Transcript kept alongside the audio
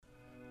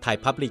ไทย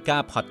พับลิก้า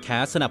พอดแค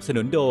สต์สนับส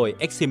นุนโดย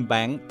Exim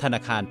Bank ธนา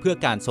คารเพื่อ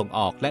การส่งอ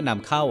อกและน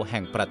ำเข้าแ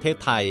ห่งประเทศ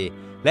ไทย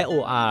และ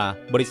OR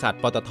บริษัท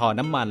ปตท.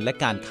น้ำมันและ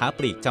การค้าป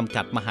ลีกจำ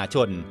กัดมหาช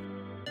น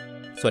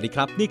สวัสดีค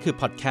รับนี่คือ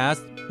พอดแคส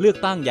ต์เลือก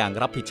ตั้งอย่าง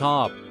รับผิดชอ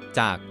บ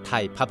จากไท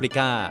ยพับลิ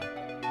ก้า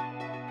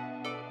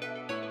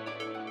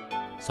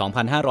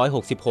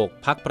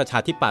2566 พรรคประชา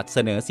ธิปัตย์เส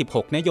นอ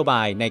 16 นโยบ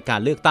ายในกา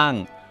รเลือกตั้ง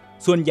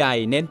ส่วนใหญ่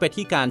เน้นไป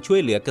ที่การช่ว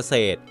ยเหลือเกษ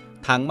ตร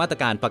ทั้งมาตร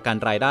การประกัน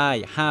รายได้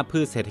 5 พื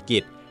ชเศรษฐกิ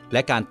จแล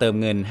ะการเติม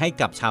เงินให้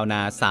กับชาวน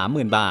า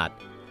 30,000 บาท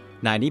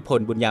นายนิพ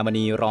นธ์บุญญาม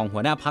ณีรองหั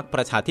วหน้าพรรคป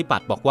ระชาธิปั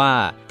ตย์บอกว่า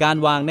การ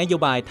วางนโย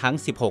บายทั้ง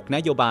 16 น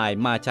โยบาย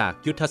มาจาก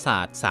ยุทธศา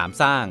สตร์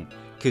 3 สร้าง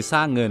คือส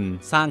ร้างเงิน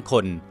สร้างค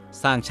น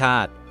สร้างชา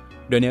ติ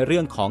โดยในเรื่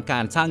องของกา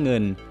รสร้างเงิ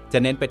นจะ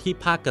เน้นไปที่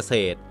ภาคเกษ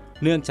ตร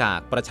เนื่องจาก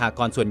ประชาก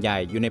รส่วนใหญ่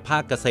อยู่ในภา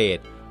คเกษต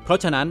รเพราะ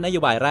ฉะนั้นนโย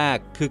บายแรก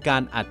คือกา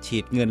รอัดฉี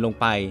ดเงินลง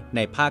ไปใน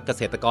ภาคเก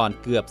ษตรกร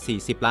เกือบ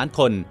 40 ล้านค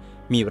น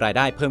มีรายไ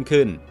ด้เพิ่ม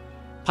ขึ้น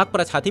พรรคป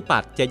ระชาธิปั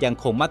ตย์จะยัง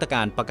คงมาตรก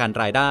ารประกัน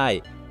รายได้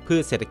พื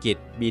ชเศรษฐกิจ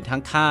มีทั้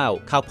งข้าว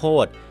ข้าวโพ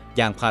ด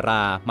ยางพาร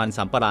ามันส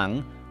ำปะหลัง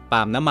ป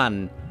าล์มน้ำมัน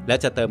และ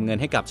จะเติมเงิน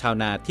ให้กับชาว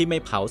นาที่ไม่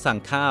เผาสั่ง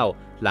ข้าว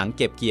หลังเ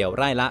ก็บเกี่ยวไ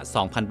ร่ละ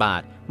 2,000 บา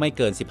ทไม่เ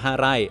กิน 15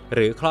 ไร่ห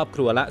รือครอบค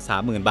รัวละ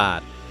 30,000 บา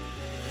ท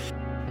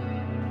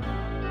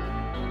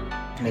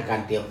ในกา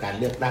รเตรียมการ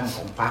เลือกตั้งข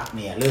องพรรคเ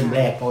นี่ยเริ่มแร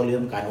กก็เริ่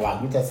มการวาง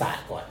ยุทธศาสต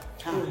ร์ก่อน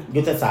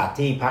ยุทธศาสตร์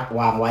ที่พรรค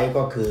วางไว้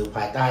ก็คือภ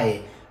ายใต้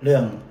เรื่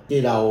องที่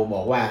เราบ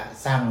อกว่า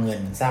สร้างเงิ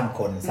นสร้าง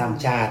คนสร้าง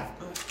ชาติ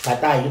ภาย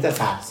ใต้ยุทธ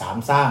ศาสตร์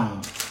3สร้าง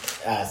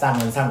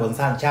เงินสร้างคน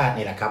สร้างชาติ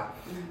นี่แหละครับ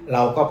เร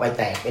าก็ไปแ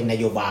ตกเป็นน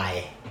โยบาย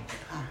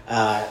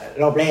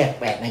รอบแรก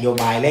8นโย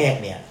บายแรก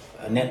เนี่ย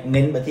เ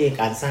น้นไปที่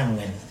การสร้างเ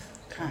งิน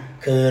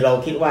คือเรา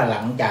คิดว่าห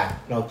ลังจาก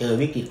เราเจอ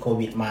วิกฤตโค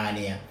วิดมาเ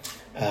นี่ย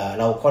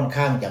เราค่อน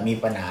ข้างจะมี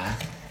ปัญหา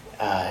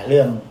เ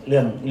รื่อง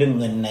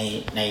เงิน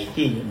ใน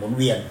ที่หมุน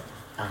เวียน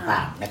ต่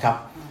างๆนะครับ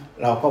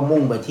เราก็มุ่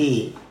งไปที่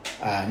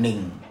หนึ่ง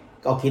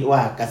ก็คิดว่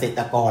าเกษต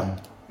รกร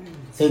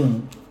ซึ่ง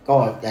ก็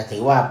จะถื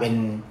อว่าเ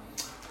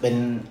ป็น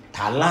ฐ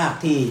านราก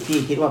ที่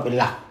คิดว่าเป็น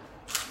หลัก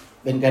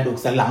เป็นกระดูก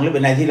สันหลังหรือเป็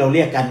นอะไรที่เราเ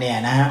รียกกันเนี่ย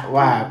นะฮะ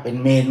ว่าเป็น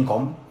เมน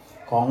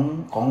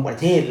ของประ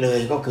เทศเลย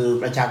ก็คือ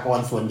ประชากร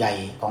ส่วนใหญ่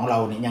ของเรา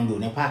เนี่ยยังอยู่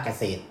ในภาคเก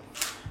ษตร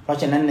เพราะ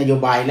ฉะนั้นนโย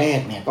บายแรก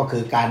เนี่ยก็คื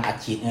อการอัด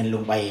ฉีดเงินล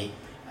งไป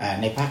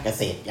ในภาคเก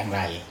ษตรอย่างไ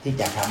รที่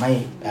จะทำให้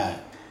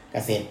เก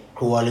ษตรค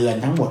รัวเรือน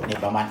ทั้งหมดเนี่ย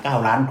ประมาณ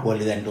9ล้านครัว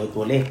เรือนโดย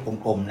ตัวเลข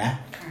กลมๆนะ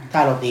ถ้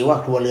าเราตีว่า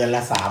ครัวเรือนล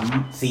ะ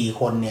 3-4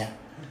 คนเนี่ย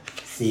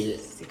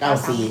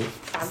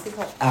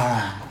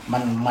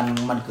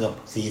มันเกือบ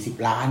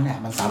40ล้านน่ะ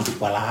มัน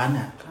30กว่าล้าน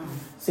น่ะ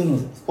ซึ่ง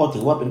ก็ถื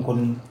อว่าเป็นคน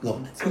เกือบ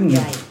ครึ่งให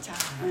ญ่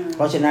เพ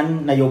ราะฉะนั้น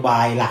นโยบา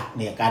ยหลัก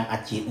เนี่ยการอั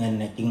ดฉีดเงิน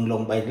เนี่ยจึงล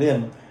งไปเรื่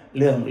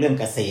อง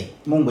เกษตร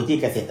มุ่งไปที่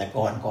เกษตรก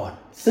รก่อน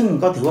ซึ่ง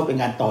ก็ถือว่าเป็น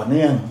การต่อเ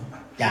นื่อง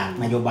จาก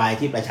นโยบาย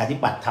ที่ประชาธิ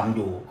ปัตย์ทำอ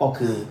ยู่ก็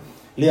คือ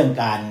เรื่อง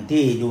การ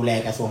ที่ดูแล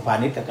กระทรวงพา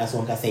ณิชย์กับกระทรว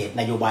งเกษตร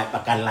นโยบายปร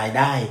ะกันรายไ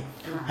ด้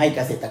ให้เก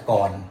ษตรก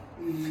ร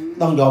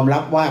ต้องยอมรั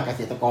บว่าเก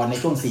ษตรกรใน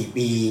ช่วง4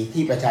ปี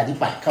ที่ประชาธิ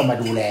ปัตย์เข้ามา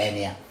ดูแลเ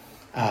นี่ย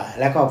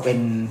แล้วก็เป็น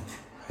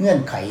เงื่อน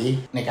ไข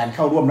ในการเ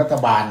ข้าร่วมรัฐ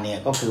บาลเนี่ย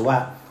ก็คือว่า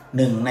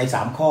1ใน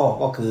3ข้อ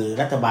ก็คือ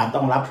รัฐบาล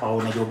ต้องรับเอา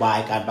นโยบาย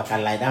การประกัน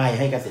รายได้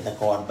ให้เกษตร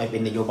กรไปเป็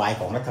นนโยบาย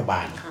ของรัฐบ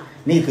าล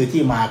นี่คือ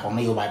ที่มาของ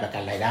นโยบายประกั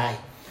นรายได้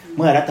เ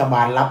มื่อรัฐบ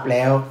าลรับแ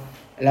ล้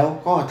ว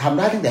ก็ทำไ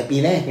ด้ตั้งแต่ปี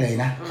แรกเลย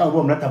นะเข้าร่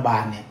วมรัฐบา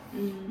ลเนี่ย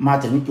มา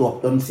ถึงจบ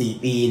จน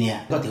4ปีเนี่ย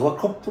ก็ถือว่า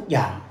ครบทุกอ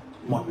ย่าง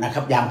หมดนะค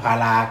รับยางพา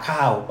ราข้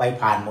าวไป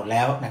ผ่านหมดแ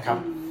ล้วนะครับ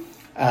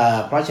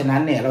เพราะฉะนั้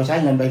นเนี่ยเราใช้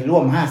เงินไปร่ว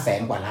ม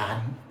 500,000 กว่าล้าน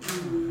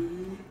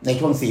ใน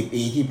ช่วง4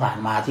ปีที่ผ่าน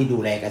มาที่ดู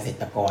แลเกษ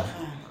ตรกร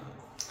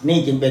นี่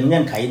จึงเป็นเงื่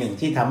อนไขหนึ่ง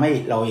ที่ทำให้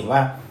เราเห็นว่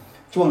า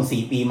ช่วง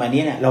4ปีมา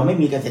นี้เนี่ยเราไม่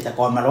มีเกษตรก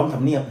รมาล้อมท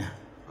ำเนียบนะ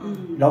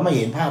เราไม่เ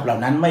ห็นภาพเหล่า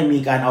นั้นไม่มี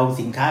การเอา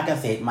สินค้าเก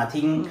ษตรมา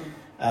ทิ้ง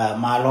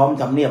มาล้อม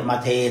ทำเนียบมา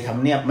เทท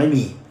ำเนียบไม่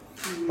มี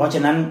เพราะฉ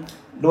ะนั้น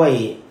ด้วย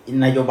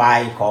นโยบาย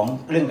ของ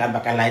เรื่องการป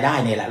ระกันรายได้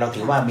เนี่ยแหละเรา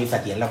ถือว่ามีเส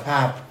ถียรภา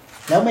พ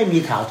แล้วไม่มี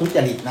ข่าวทุจ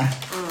ริตนะ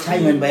ใช้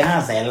เงินไป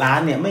500,000 ล้าน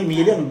เนี่ยไม่มี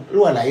เรื่อง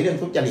รั่วไหลเรื่อง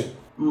ทุจริต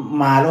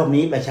มารอบ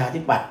นี้ประชา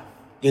ธิปัตย์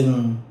จึง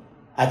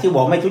ที่บ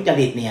อกไม่ทุจ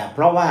ริตเนี่ยเพ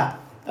ราะว่า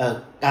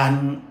การ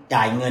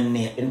จ่ายเงินเ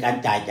นี่ยเป็นการ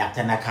จ่ายจากธ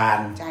นาคาร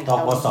ธ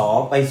กส.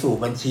ไปสู่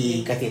บัญชี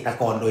เกษตร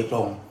กรโดยตร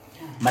ง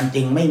มัน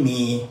จึงไม่มี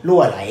รั่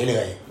วไหลเล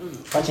ย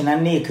เพราะฉะนั้น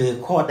นี่คือ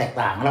ข้อแตก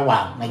ต่างระหว่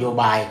างนโย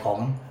บายของ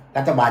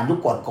รัฐบาลยุค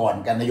ก่อน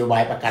ๆกับนโยบา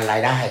ยประกันรา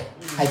ยได้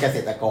ให้เกษ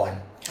ตรกร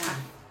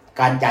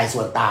การจ่ายส่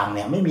วนต่างเ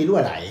นี่ยไม่มีรั่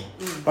วไหล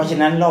เพราะฉะ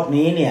นั้นรอบ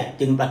นี้เนี่ย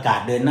จึงประกาศ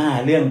เดินหน้า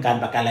เรื่องการ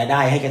ประกันรายไ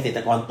ด้ให้เกษต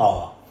รกรต่อ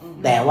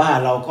แต่ว่า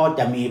เราก็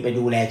จะมีไป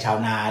ดูแลชาว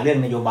นาเรื่อง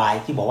นโยบาย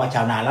ที่บอกว่าช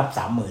าวนารับ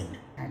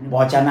 30,000 บอ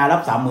กชาวนารั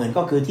บ 30,000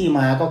 ก็คือที่ม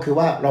าก็คือ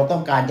ว่าเราต้อ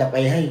งการจะไป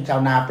ให้ชา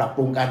วนาปรับป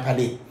รุงการผ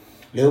ลิต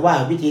หรือว่า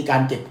วิธีกา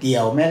รเก็บเกี่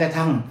ยวแม้กระ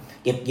ทั่ง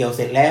เก็บเกี่ยวเ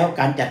สร็จแล้ว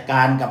การจัดก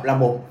ารกับระ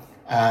บบ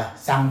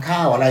สั่งข้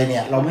าวอะไรเนี่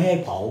ยเราไม่ให้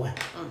เผา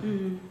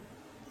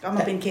เอาม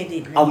าเป็นเคร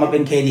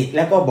ดิตแ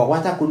ล้วก็บอกว่า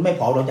ถ้าคุณไม่เ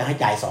ผาเราจะให้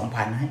จ่าย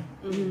 2,000 ให้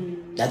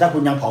แต่ถ้าคุ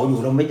ณยังเผาอยู่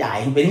เราไม่จ่าย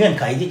เป็นเงื่อน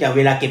ไขที่จะเ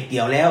วลาเก็บเกี่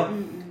ยวแล้ว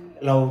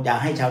เราจะ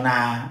ให้ชาวนา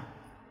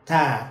ถ้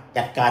า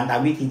จัดการตา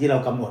มวิธีที่เรา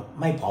กำหนด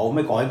ไม่เผาไ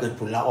ม่ก่อให้เกิด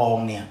ฝุ่นละออง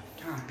เนี่ย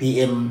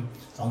PM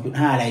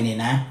 2.5 อะไรเนี่ย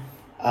นะ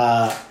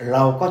เร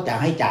าก็จะ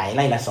ให้จ่ายไ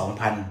ร่ละ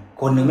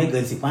 2,000 คนหนึ่งไม่เกิ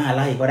น15 ไ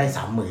ร่ก็ได้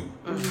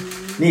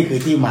 30,000 นี่คือ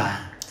ที่มา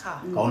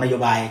ของนโย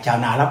บายชาว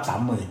นารับ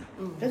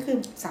 30,000 ก็คือ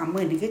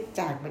 30,000 นี่คือ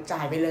จ่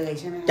ายไปเลย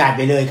ใช่ไหมจ่ายไ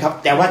ปเลยครับ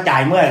แต่ว่าจ่า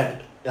ยเมื่อ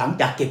หลัง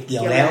จากเก็บเกี่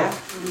ยวแล้ว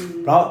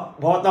เพ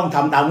ราะต้องท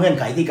ำตามเงื่อน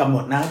ไขที่กำหน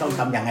ดนะต้อง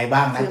ทำอย่างไรบ้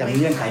างนะจะมี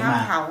เงื่อนไขมา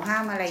เผาห้า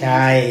มอะไรใ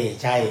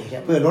ช่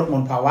เพื่อลดม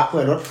ลภาวะเพื่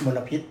อลดมล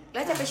พิษแ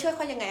ล้วจะไปช่วยเข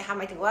ายังไงคะห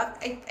มายถึงว่า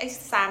ไอ้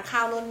สางข้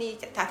าวนู่นนี่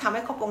จะทำใ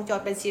ห้ครบวงจร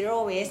เป็น zero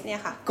waste เนี่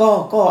ยค่ะ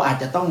ก็อาจ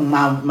จะต้อง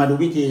มาดู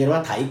วิธีกันว่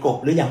าไถกบ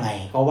หรือยังไง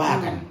ก็ว่า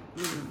กัน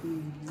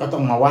ก็ต้อ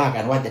งมาว่ากั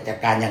นว่าจะจัด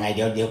การยังไงเ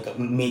ดี๋ยว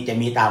จะ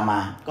มีตามมา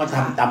ก็ท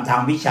ำตามทา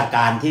งวิชาก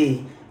ารที่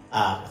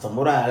สมม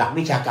ติว่าหลัก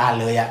วิชาการ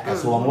เลยกระ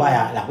ทรวงว่า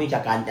หลักวิช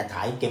าการจะไถ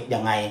เก็บยั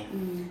งไง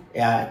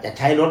จะใ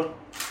ช้รถ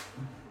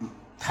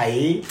ไถ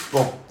ก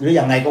บหรือ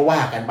ยังไงก็ว่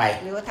ากันไป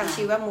หรือว่าทำ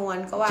ชีวมวล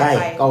ก็ว่าไปใ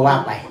ช่ก็ว่า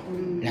ไป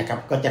นะครับ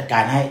ก็จัดกา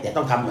รให้แต่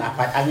ต้องทำภ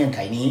ายใต้เงื่อนไข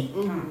นี้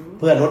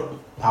เพื่อลด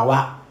ภาวะ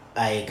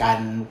การ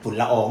ฝุ่น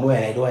ละอองด้วย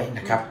อะไรด้วยน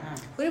ะครับ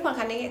คุณนิพนธ์ค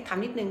ะถาม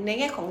นิดนึงใน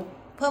แง่ของ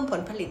เพิ่มผ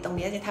ลผลิตตรง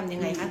นี้จะทำยั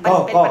งไงคะ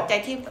เป็นปัจจัย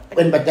ที่เ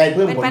ป็นปัจจัยเ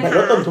พิ่มผลผลิตล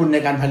ดต้นทุนใน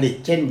การผลิต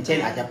เช่น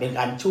อาจจะเป็นก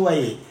ารช่วย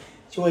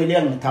เรื่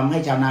องทำให้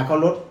ชาวนาเขา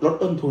ลด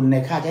ต้นทุนใน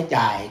ค่าใช้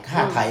จ่ายค่า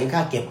ไถค่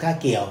าเก็บค่า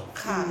เกี่ยว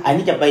อัน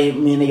นี้จะไป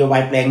มีนโยบา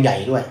ยแปลงใหญ่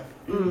ด้วย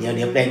เ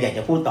ดี๋ยวแปลงใหญ่จ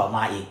ะพูดต่อม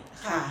าอีก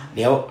เ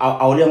ดี๋ยว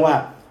เอาเรื่องว่า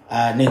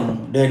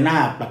1เดินหน้า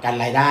ประกัน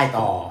รายได้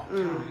ต่อ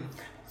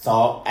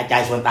2จ่า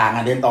ยส่วนต่าง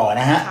เดินต่อ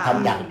นะฮะท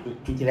ำจาก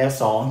ที่แล้ว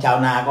2ชาว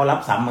นาก็รับ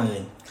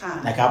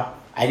 30,000 นะครับ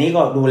อันนี้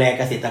ก็ดูแลเ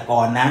กษตรก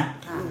รนะ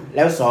แ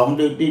ล้ว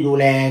2ดู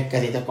แลเก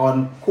ษตรกร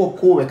ควบ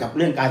คู่ไปกับเ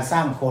รื่องการสร้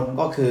างคน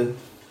ก็คือ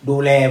ดู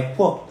แลพ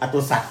วกอ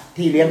ตุสัตว์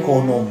ที่เลี้ยงโค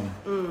นม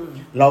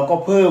เราก็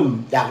เพิ่ม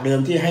จากเดิม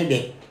ที่ให้เด็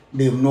ก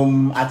ดื่มนม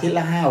อาทิตย์ล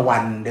ะ5 วั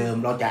นเดิม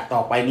เราจะต่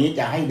อไปนี้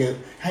จะให้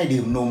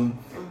ดื่มนม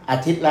อา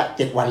ทิตย์ละ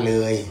7 วันเล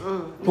ย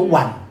ทุก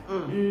วัน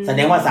แสด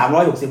งว่า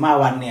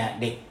365 วันเนี่ย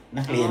เด็ก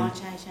นักเรียน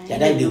จะ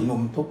ได้ดื่มน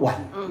มทุกวัน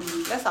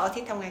แล้วเสาร์อาทิ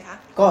ตย์ทำไงคะ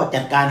ก็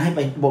จัดการให้ไป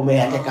บริ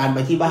หารจัดการไป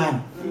ที่บ้าน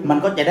มัน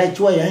ก็จะได้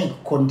ช่วยให้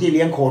คนที่เ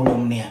ลี้ยงโคน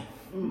มเนี่ย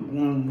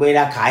เวล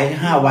าขาย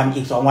5 วัน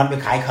อีก2 วันไป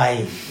ขายใคร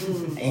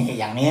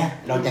อย่างนี้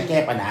เราจะแก้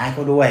ปัญหาให้เข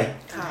าด้วย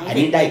อัน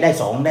นี้ได้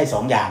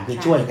2อย่างคือ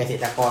ช่วยเกษ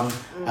ตรกร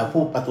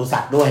ผู้ปศุสั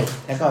ตว์ด้วย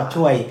แล้วก็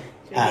ช่วย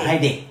ให้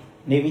เด็ก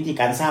ในวิธี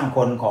การสร้างค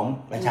นของ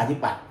ประชาธิ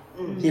ปัตย์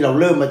ที่เรา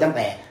เริ่มมาตั้งแ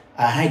ต่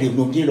ให้ดื่ม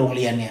นมที่โรงเ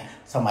รียนเนี่ย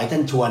สมัยท่า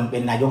นชวนเป็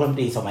นนายกรัฐมน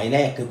ตรีสมัยแร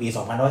กคือปี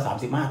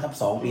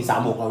2535/2ปี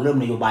36เราเริ่ม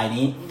นโยบาย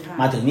นี้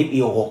มาถึงนี่ปี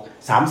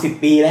66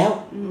 30 ปีแล้ว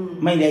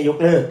ไม่ได้ยก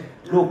เลิก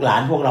ลูกหลา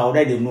นพวกเราไ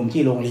ด้ดื่มนม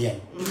ที่โรงเรียน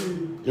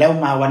แล้ว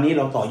มาวันนี้เ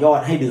ราต่อยอด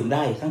ให้ดื่มไ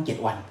ด้ทั้ง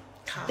7 วัน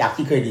จาก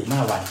ที่เคยดื่ม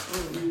5 วัน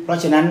เพรา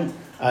ะฉะนั้น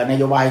น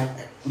โยบาย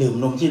ดื่ม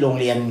นมที่โรง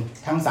เรียน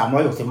ทั้ง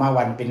365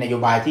 วันเป็นนโย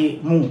บายที่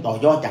มุ่งต่อ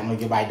ยอดจากน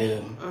โยบายเดิ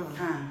ม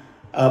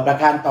ประ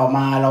การต่อม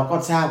าเราก็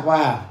ทราบว่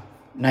า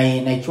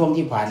ในช่วง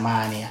ที่ผ่านมา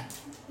เนี่ย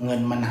เงิน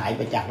มันหายไ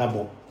ปจากระบ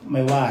บไ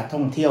ม่ว่าท่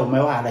องเที่ยวไม่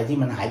ว่าอะไรที่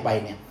มันหายไป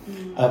เนี่ย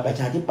ประ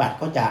ชาธิปัตย์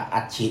ก็จะ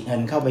อัดฉีดเงิ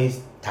นเข้าไป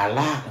ฐาน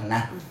รากน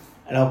ะ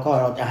แล้วก็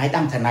เราจะให้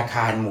ตั้งธนาค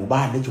ารหมู่บ้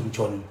านหรือชุมช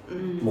น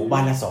หมู่บ้า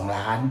นละ2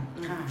 ล้าน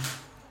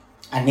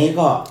อันนี้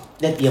ก็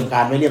ได้เตรียมก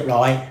ารไว้เรียบ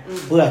ร้อย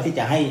เพื่อที่จ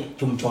ะให้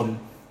ชุมชน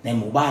ใน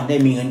หมู่บ้านได้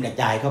มีเงินกระ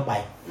จายเข้าไป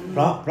เพ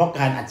ราะก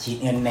ารอัดฉีด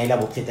เงินในระ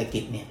บบเศรษฐกิ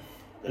จเนี่ย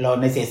เรา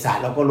ในเศรษฐศาสต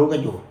ร์เราก็รู้กั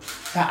นอยู่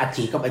ถ้าอัด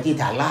ฉีดเข้าไปที่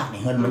ฐานรากเนี่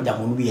ยเงินมันจะ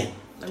หมุนเวียน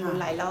หมุน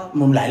หลา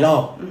ยรอ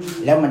บ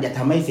แล้วมันจะท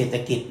ำให้เศรษฐ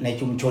กิจใน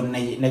ชุมชน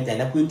ในแต่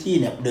ละพื้นที่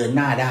เนี่ยเดินห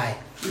น้าได้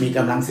มีก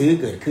ำลังซื้อ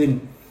เกิดขึ้น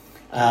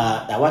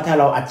แต่ว่าถ้า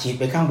เราอัดฉีด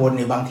ไปข้างบนเ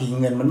นี่ยบางที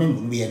เงินมันไม่ห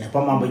มุนเวียนเพรา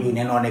ะมันไปอยู่ใ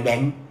นแบง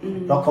ก์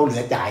เพราะเขาเหลื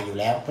อจ่ายอยู่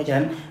แล้วเพราะฉะ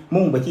นั้น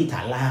มุ่งไปที่ฐ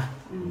านราก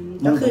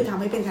ก็คือทำ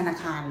ให้เป็นธนา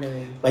คารเลย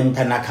เป็น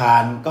ธนาคา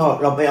รก็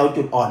เราไปเอา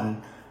จุดอ่อน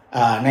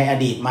ในอ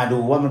ดีตมาดู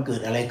ว่ามันเกิ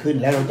ดอะไรขึ้น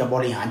แล้วเราจะบ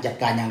ริหารจัด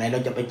การอย่างไรเร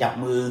าจะไปจับ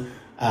มือ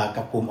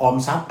กับกลุ่มออม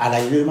ทรัพย์อะไร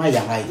หรือไม่อ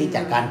ย่างไรที่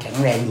จัดการแข็ง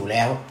แรงอยู่แ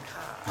ล้ว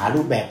หา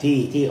รูปแบบ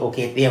ที่โอเค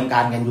เตรียมก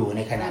ารกันอยู่ใน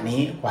ขณะนี้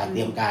ฝ่ายเต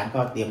รียมการก็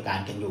เตรียมการ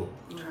กันอยู่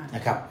น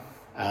ะครับ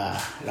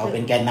เราเป็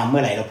นแกนนำเมื่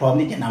อไหร่เราพร้อม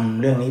ที่จะน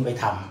ำเรื่องนี้ไป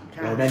ท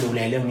ำเราได้ดูแล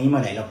เรื่องนี้เมื่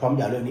อไหร่เราพร้อมจ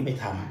ะเอาเรื่องนี้ไป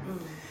ท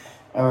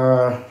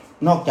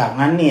ำนอกจาก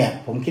นั้นเนี่ย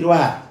ผมคิดว่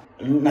า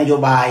นโย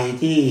บาย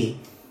ที่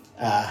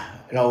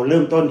เราเ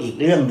ริ่มต้นอีก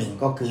เรื่องหนึ่ง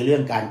ก็คือเรื่อ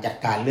งการจัด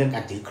การเรื่องก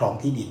ารถือครอง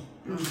ที่ดิน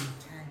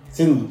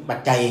ซึ่งปัจ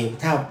จัย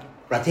ถ้า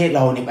ประเทศเร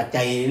าในปัจ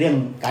จัยเรื่อง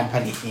การผ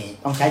ลิตนี่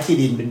ต้องใช้ที่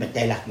ดินเป็นปัจ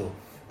จัยหลักอยู่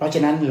เพราะฉ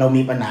ะนั้นเรา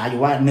มีปัญหาอยู่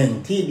ว่า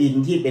1ที่ดิน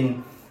ที่เป็น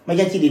ไม่ใ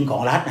ช่ที่ดินขอ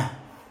งรัฐนะ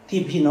ที่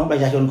พี่น้องปร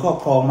ะชาชนครอบ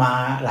ครองมา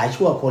หลาย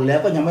ชั่วคนแล้ว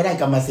ก็ยังไม่ได้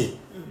กรรมสิทธิ์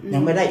ยั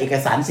งไม่ได้เอก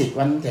สารสิทธิ์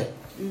วันเถอะ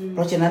เพ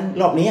ราะฉะนั้น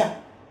รอบนี้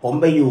ผม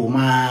ไปอยู่ม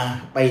า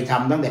ไปท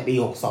ำตั้งแต่ปี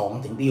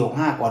62ถึงปี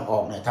65ก่อนออ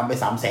กเนี่ยทำไป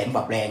300,000 ก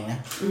ว่าแปลงนะ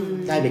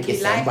ได้ไป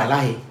700,000 กว่าไ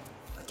ร่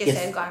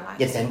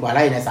700,000 กว่าไ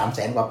ร่ใน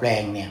300,000 กว่าแปล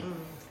งเนี่ย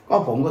ก็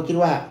ผมก็คิด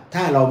ว่า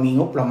ถ้าเรามี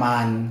งบประมา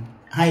ณ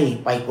ให้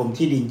ไปกรม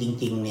ที่ดินจ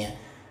ริงๆเนี่ย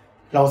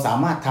เราสา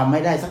มารถทำให้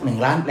ได้สัก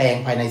1 ล้านแปลง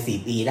ภายใน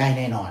4 ปีได้แ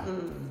น่นอน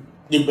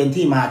จึงเป็น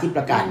ที่มาที่ป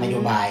ระกาศนโย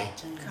บาย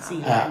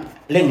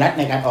เร่งรัดใ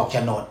นการออกโฉ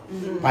นด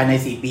ภายใน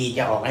4 ปีจ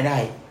ะออกให้ได้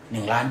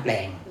1 ล้านแปล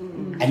ง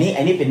อัน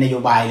นี้เป็นนโย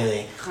บายเลย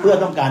เพื่อ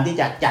ต้องการที่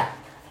จะจัด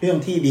เรื่อง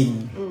ที่ดิน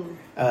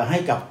ให้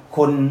กับค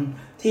น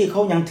ที่เข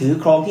ายังถือ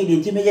ครองที่ดิน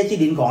ที่ไม่ใช่ที่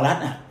ดินของรัฐ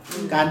อ่ะ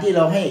การที่เร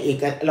าให้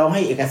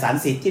เอกสาร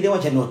สิทธิ์ที่เรียกว่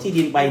าโฉนดที่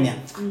ดินไปเนี่ย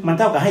มันเ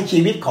ท่ากับให้ชี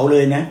วิตเขาเล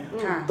ยนะ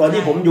ตอน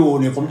ที่ผมอยู่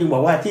เนี่ยผมจึงบอ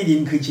กว่าที่ดิน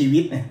คือชีวิ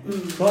ตนะ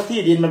เพราะที่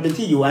ดินมันเป็น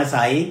ที่อยู่อา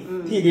ศัย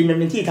ที่ดินมัน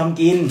เป็นที่ทำ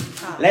กิน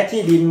และ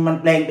ที่ดินมัน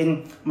แปลงเป็น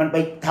มันไป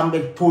ทำเป็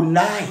นทุน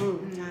ได้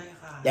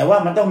แต่ว่า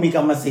มันต้องมีก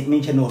รรมสิทธิ์มี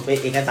โฉนดไป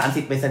เอกสาร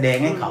สิทธิ์ไปแสดง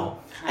ให้เขา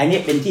อันนี้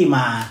เป็นที่ม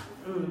า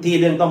ที่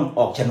เรื่องต้องอ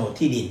อกโฉนด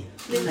ที่ดิน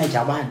ให้ช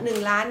าวบ้าน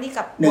1 ล้านนี่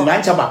กับ1 ล้า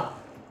นฉบับ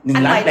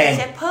1 ล้านแปลง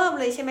เพิ่ม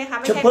เลยใช่ไหมคะ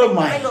ไม่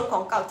รวมข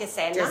องเก่า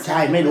700,000นะใช่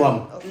ไม่รวม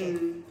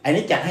อัน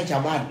นี้จัดให้ชา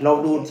วบ้านเรา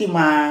ดูที่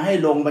มาให้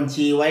ลงบัญ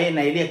ชีไว้ใน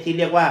เ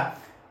รียกว่า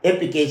แอป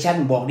พลิเคชัน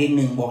บอกดิน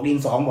1บอกดิน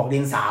2บอกดิ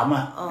น3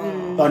อ่ะ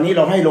ตอนนี้เ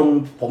ราให้ลง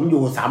ผมอ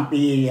ยู่3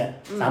 ปีเนี่ย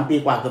3 ปี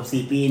กว่าเกือบ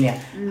4 ปีเนี่ย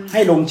ให้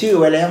ลงชื่อ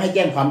ไว้แล้วให้แ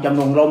จ้งความจำ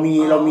นงเรา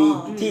มี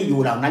ที่อยู่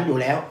เหล่านั้นอยู่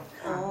แล้ว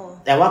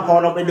แต่ว่าพอ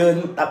เราไปเดิน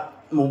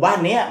หมู่บ้าน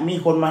นี้มี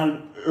คนมา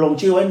ลง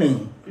ชื่อไว้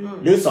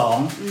1หรือ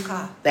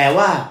2แต่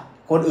ว่า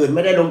คนอื่นไ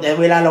ม่ได้ลงแต่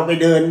เวลาเราไป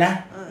เดินนะ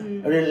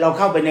เราเ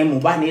ข้าไปในห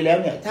มู่บ้านนี้แล้ว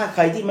เนี่ยถ้าใค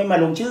รที่ไม่มา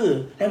ลงชื่อ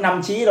แล้วน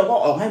ำชี้เราก็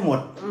ออกให้หมด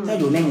ถ้า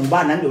อยู่ในหมู่บ้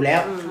านนั้นอยู่แล้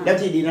วแล้ว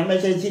ที่ดินนั้นไม่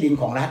ใช่ที่ดิน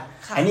ของรัฐ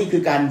อันนี้คื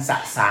อการสะ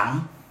สาง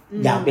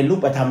อย่างเป็นรู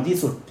ปธรรมที่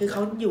สุดคือเข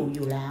าอ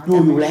ยู่แ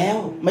ล้ว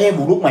ไม่ใช่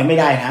บุกรุกใหม่ไม่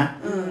ได้นะ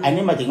อัน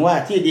นี้หมายถึงว่า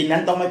ที่ดินนั้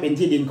นต้องไม่เป็น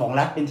ที่ดินของ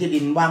รัฐเป็นที่ดิ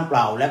นว่างเป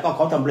ล่าแล้วก็เข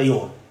าทำประโย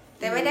ชน์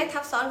แต่ไม่ได้ทั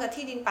บซ้อนกับ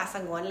ที่ดินป่าส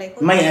งวนเลย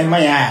ไม่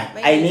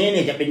ไอ้นี้เ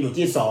นี่ยจะเป็นอยู่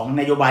ที่2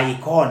นโยบายอีก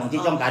ข้อหนึ่ง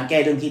ที่ต้องการแก้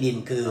เรื่องที่ดิน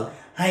คือ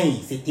ให้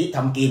สิทธิท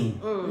ำกิน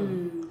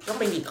ก็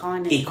เป็นอีกข้อ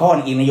นึง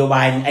อีกนโยบ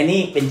ายนึงไอ้นี่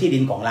เป็นที่ดิ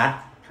นของรัฐ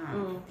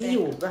ที่อ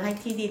ยู่ก็ให้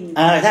ที่ดิน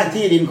ถ้า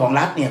ที่ดินของ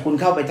รัฐเนี่ยคุณ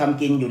เข้าไปท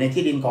ำกินอยู่ใน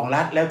ที่ดินของ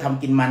รัฐแล้วท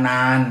ำกินมาน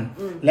าน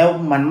แล้ว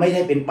มันไม่ไ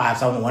ด้เป็นป่า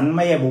สงวนไ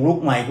ม่ใช่บุกรุก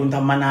ใหม่คุณท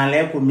ำมานานแล้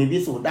วคุณมีพิ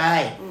สูจน์ได้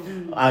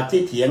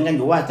ที่เถียงกันอ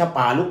ยู่ว่าถ้า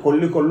ป่าลุกคน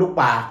หรือคนลุก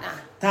ป่า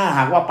ถ้าห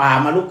ากว่าป่า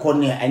มาลุกคน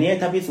เนี่ยอันนี้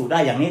ถ้าพิสูจน์ได้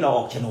อย่างนี้เราอ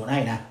อกโฉนดให้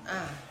นะ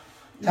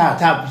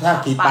ถ้า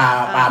ขีด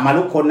ป่ามา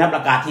ลุกคนนะป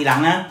ระกาศทีหลั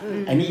งนะ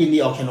อันนี้ยินดี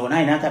ออกโฉนดใ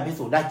ห้นะถ้าพิ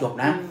สูจน์ได้จบ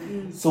นะ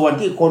ส่วน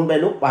ที่คนไป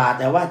ลุกป่า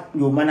แต่ว่าอ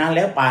ยู่มานานแ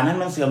ล้วป่านั้น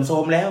มันเสื่อมโทร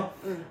มแล้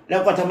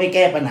วก็ถ้าไม่แ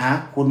ก้ปัญหา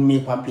คุณมี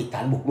ความผิดฐ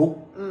านบุกรุก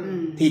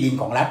ที่ดิน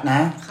ของรัฐนะ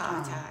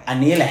อัน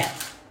นี้แหละ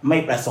ไม่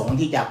ประสงค์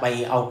ที่จะไป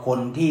เอาคน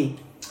ที่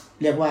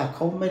เรียกว่าเข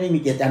าไม่ได้มี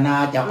เจตนา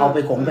จะเอาไป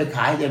ข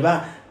ายแต่ว่า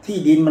ที่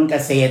ดินมันเก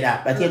ษตร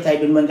ประเทศไทย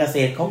เป็นเมืองเกษ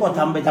ตรเขาก็ท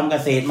ำเก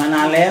ษตรมาน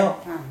านแล้ว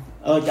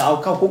จะเอา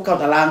เข้าคุกเข้า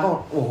ตารางก็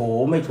โอ้โห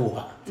ไม่ถูก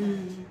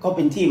ก็เ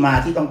ป็นที่มา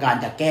ที่ต้องการ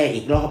จะแก้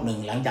อีกรอบหนึ่ง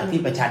หลังจากที่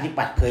ประชาธิ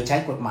ปัตย์เคยใช้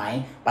กฎหมาย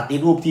ปฏิ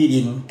รูปที่ดิ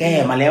นแก้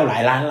มาแล้วหลา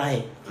ยล้านไร่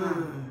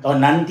ตอน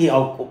นั้นที่เอ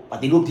าป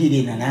ฏิรูปที่ดิ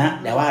นนะ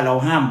แต่ว่าเรา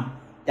ห้าม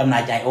จำหน่า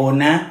ยจ่ายโอน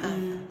นะ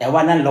แต่ว่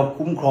านั่นเรา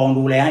คุ้มครอง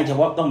ดูแลให้เฉพ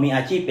าะต้องมีอ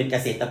าชีพเป็นเก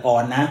ษตรก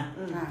รนะ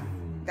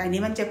แต่อัน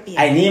นี้มันจะเปลี่ยนไ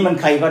อ้นี้มัน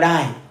ใครก็ได้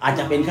อาจ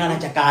จะเป็นข้ารา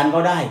ชการก็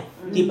ได้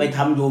ที่ไปท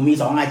ำอยู่มี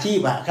2 อาชีพ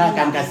ข้าราช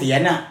การเกษีย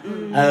ณ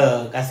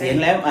เกษียณ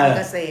แล้ว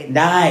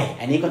ได้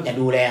อันนี้ก็จะ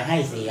ดูแลให้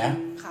เสีย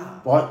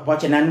เพราะ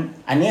ฉะนั้น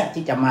อันเนี้ย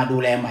ที่จะมาดู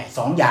แลใหม่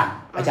2 อย่าง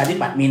ประชาธิ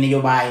ปัตย์มีนโย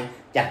บาย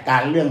จัดกา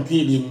รเรื่อง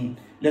ที่ดิน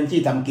เรื่องที่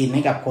ทำกินใ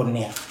ห้กับคนเ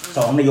นี่ย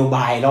2 นโยบ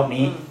ายรอบ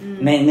นี้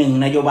ใน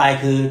1 นโยบาย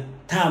คือ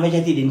ถ้าไม่ใช่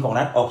ที่ดินของ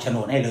รัฐออกโฉน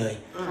ดให้เลย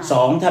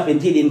2ถ้าเป็น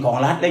ที่ดินของ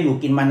รัฐและอยู่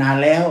กินมานาน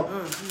แล้ว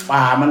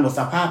ป่ามันหมด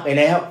สภาพไป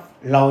แล้ว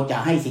เราจะ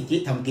ให้สิทธิ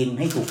ทำกิน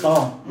ให้ถูกต้อ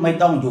งไม่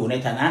ต้องอยู่ใน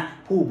ฐานะ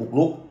ผู้บุก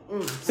รุก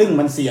ซึ่ง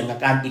มันเสี่ยงกับ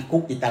การติดคุ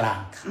กติดตาราง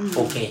โ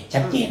อเค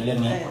ชัดเจนเรื่อ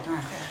งนี้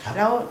แ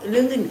ล้วเ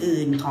รื่อง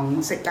อื่นๆของ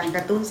การก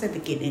ระตุ้นเศรษฐ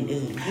กิจ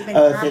อื่นๆที่เป็น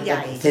ภาพให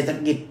ญ่เศรษฐ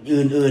กิจ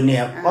อื่นๆเนี่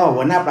ยก็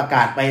หัวหน้าประก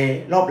าศไป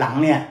รอบหลัง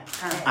เนี่ย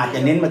อาจจะ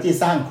เน้นมาที่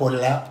สร้างคน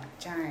แล้ว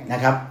นะ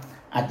ครับ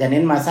อาจจะเ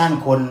น้นมาสร้าง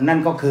คนนั่น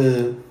ก็คือ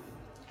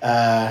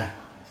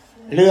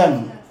เรื่อง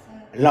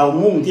เรา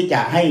มุ่งที่จ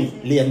ะให้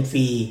เรียนฟ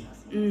รี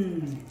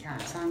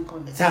สร้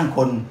างค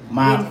น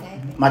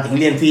มาถึง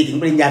เรียนฟรีถึง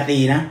ปริญญาตรี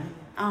นะ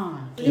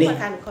นี่ปร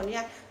ะธานขออนุญ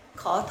าต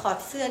ขอถอด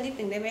เสื้อนิด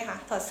นึงได้ไหมคะ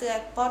ถอดเสื้อ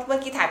เพราะเมื่อ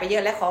กี้ถ่ายไปเยอ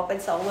ะแล้วขอเป็น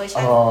2 เวอร์ชั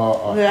น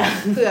เ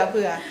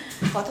ผื่อ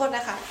ขอโทษน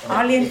ะคะ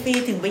เรียนฟรี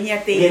ถึงปริญญา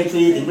ตรีเรียนฟ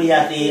รีถึงปริญญา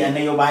ตรี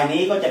นโยบาย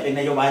นี้ก็จะเป็น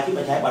นโยบายที่ป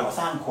ระชาธิปัตย์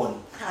สร้างคน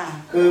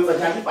คือประ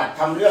ชาธิปัตย์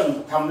ทำเรื่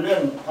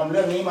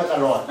องนี้มาต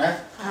ลอดนะ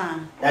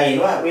จะเห็น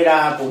ว่าเวลา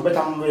ผมไปท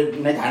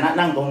ำในฐานะ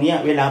นั่งตรงนี้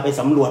เวลาไป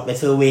สำรวจไป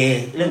เซอร์เว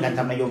ย์เรื่องการท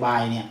ำนโยบาย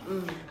เนี่ย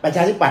ประช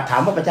าธิปัตย์ถา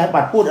มว่าประชาธิ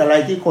ปัตย์พูดอะไร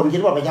ที่คนคิ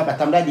ดว่าประชาธิปัต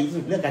ย์ทำได้ดีที่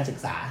สุดเรื่องการศึก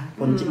ษา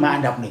คนมาอั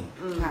นดับ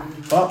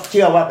1เพราะเ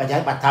ชื่อว่าประชา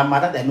ธิปัตย์ทำมา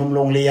ตั้งแต่นมโ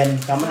รงเรียน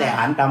ทำมาแต่อา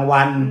หารกลาง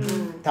วัน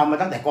ทำมา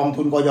ตั้งแต่กอง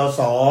ทุนกย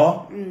ศ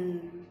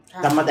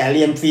ทำมาแต่เ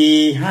รียนฟรี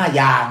5 อ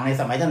ย่างใน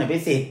สมัยท่านนายกพิ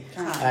สิทธิ์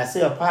เ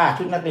สื้อผ้า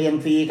ชุดนักเรียน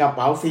ฟรีกระเ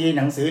ป๋าฟรีห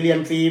นังสือเรียน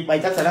ฟรีไป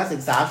ทัศนศึ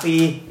กษาฟรี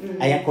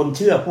ไอ้คนเ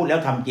ชื่อพูดแล้ว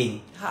ทำจริง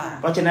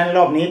เพราะฉะนั้นร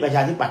อบนี้ประช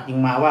าธิปัตย์จึง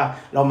มาว่า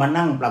เรามา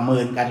นั่งประเมิ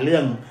นกันเรื่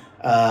อง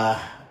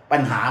ปั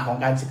ญหาของ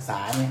การศึกษา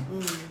เนี่ย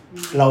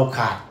เราข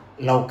าด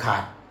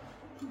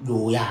อ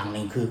ยู่อย่างห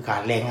นึ่งคือขา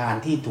ดแรงงาน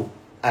ที่ถูก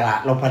ตลาด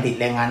เราผลิต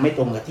แรงงานไม่ต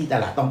รงกับที่ต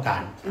ลาดต้องกา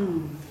ร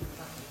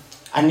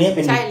อันนี้เ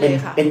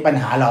ป็นปัญ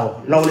หาเร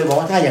าเลยบอก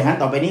ว่าถ้าอย่างนั้น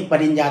ต่อไปนี้ป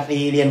ริญญาตรี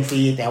เรียนฟ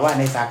รีแต่ว่า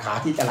ในสาขา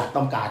ที่ตลาด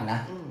ต้องการนะ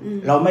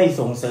เราไม่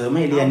ส่งเสริมใ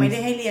ห้เรียนไม่ไ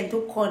ด้ให้เรียนทุ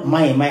กคนไ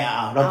ม่เอ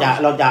าเรา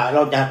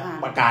จะ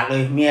ประกาศเล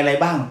ยมีอะไร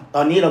บ้างต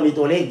อนนี้เรามี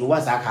ตัวเลขอยู่ว่า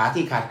สาขา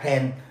ที่ขาดแคล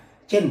น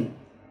เช่น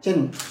เช่น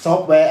ซอฟ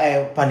ต์แวร์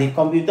ผลิตค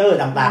อมพิวเตอร์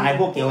ต่างๆไอ้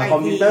พวกเกี่ยวกับคอ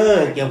มพิวเตอ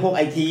ร์เกี่ยวกับพวก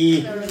IT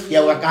เกี่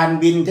ยวกับการ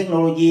บินเทคโน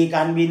โลยีก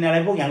ารบินอะไร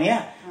พวกอย่างเนี้ย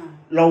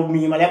เรา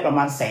มีมาแล้วประม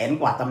าณ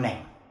100,000 กว่าตำแหน่ง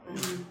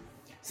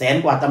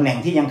100,000 กว่าตำแหน่ง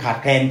ที่ยังขาด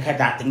แคลน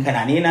ถึงขน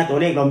าดนี้นะตัว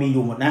เลขเรามีอ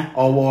ยู่หมดนะอ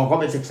วก็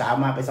ไปศึกษา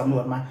มาไปสำร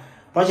วจมา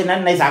เพราะฉะนั้น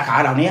ในสาขา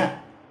เหล่านี้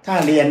ถ้า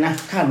เรียนนะ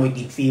ค่าหน่วย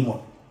กิตฟรีหมด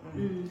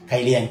ใคร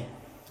เรียน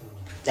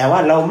แต่ว่า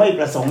เราไม่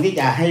ประสงค์ที่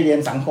จะให้เรียน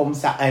สังคม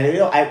ศาสตร์หรือ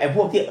ไอ้พ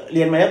วกที่เ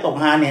รียนมาแล้วตก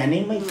งานเนี่ยอัน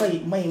นี้ไม่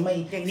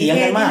เถียง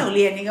กันมาก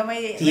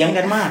เถียง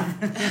กั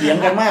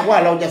นมากว่า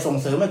เราจะส่ง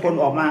เสริมให้คน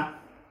ออกมา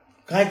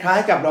คล้าย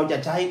ๆกับเราจะ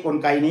ใช้กล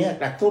ไกนี้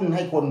กระตุ้นใ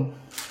ห้คน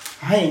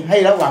ให้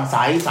ระหว่างส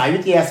ายวิ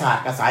ทยาศาสต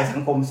ร์กับสายสั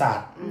งคมศาสต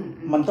ร์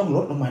มันต้องล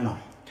ดลงมาหน่อย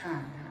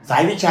สา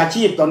ยวิชา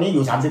ชีพตอนนี้อ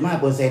ยู่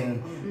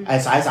 35%ไอ้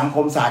สายสังค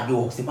มศาสตร์อ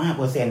ยู่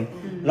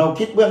 65%เรา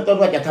คิดเบื้องต้น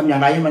ว่าจะทำอย่า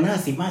งไรให้มัน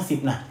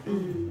 50-50 นะ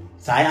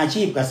สายอา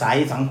ชีพกับสาย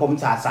สังคม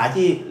ศาสตร์สาย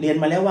ที่เรียน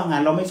มาแล้วว่างา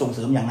นเราไม่ส่งเส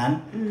ริมอย่างนั้น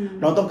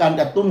เราต้องการ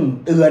กระตุ้น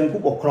เตือน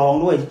ผู้ปกครอง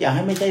ด้วยที่จะใ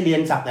ห้ไม่ใช่เรีย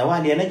นสักแต่ว่า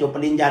เรียนให้จบป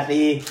ริญญาต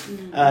รี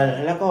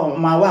แล้วก็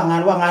มาว่างงา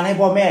นให้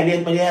พ่อแม่เรียน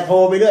ปริญญาโท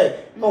ไปเรื่อย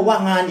ก็ว่า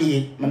งงานอี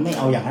กมันไม่เ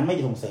อาอย่างนั้นไม่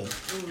ส่งเสริม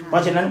เพรา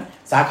ะฉะนั้น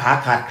สาขา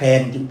ขาดแคล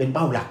นจึงเป็นเ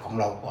ป้าหลักของ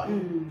เราก่อน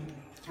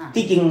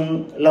ที่จริง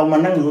เรามา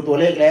นั่งดูตัว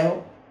เลขแล้ว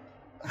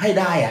ให้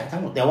ได้อะทั้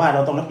งหมดแต่ว่าเร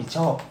าต้องรับผิดช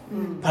อบ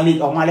ผลิต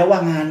ออกมาแล้วว่า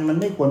งานมัน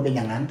ไม่ควรเป็นอ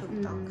ย่างนั้น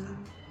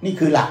นี่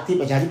คือหลักที่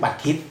ประชาธิปัต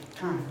ย์คิด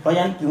เพราะฉ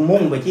ะนั้นจึง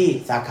มุ่งไปที่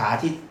สาขา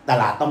ที่ต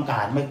ลาดต้องก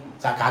ารไม่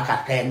สาขาขาด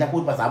แคลนถ้าพู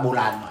ดภาษาโบ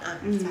ราณหน่อย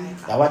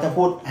แต่ว่าถ้า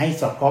พูดให้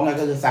สอดคล้องกัน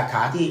ก็คือสาข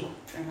าที่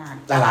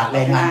ตลาดแร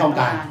งงานต้อง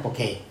การโอเ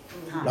ค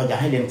เราจะ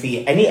ให้เรียนฟรี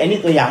ไอ้นี่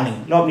ตัวอย่างหนึ่ง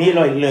รอบนี้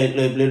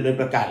เลย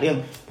ประกาศเรื่อง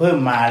เพิ่ม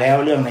มาแล้ว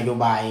เรื่องนโย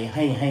บายใ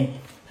ห้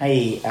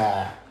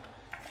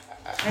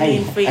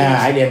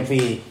เรียนฟ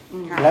รี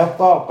แล้ว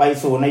ก็ไป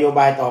สู่นโยบ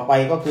ายต่อไป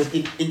ก็คือ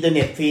อินเทอร์เ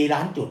น็ตฟรีล้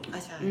านจุด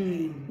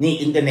นี่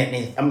อินเทอร์เน็ต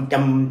นี่จ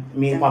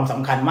ำมีความส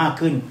ำคัญมาก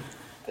ขึ้น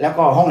แล้ว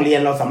ก็ห้องเรีย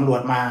นเราสำรว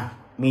จมา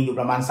มีอยู่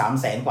ประมาณ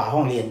 300,000 กว่าห้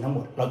องเรียนทั้งหม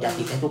ดเราจะ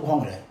ติดให้ทุกห้อ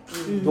งเลย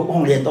ทุกห้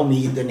องเรียนต้องมี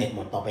อินเทอร์เน็ตห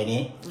มดต่อไป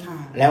นี้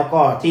แล้ว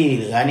ก็ที่เ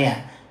หลือเนี่ย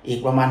อีก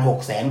ประมาณ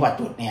 600,000 กว่า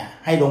จุดเนี่ย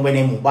ให้ลงไปใน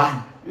หมู่บ้าน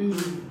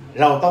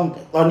เราต้อง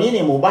ตอนนี้ใน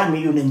หมู่บ้านมี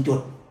อยู่1จุด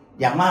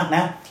อย่างมากน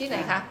ะที่ไหน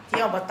คะ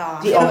ที่อบ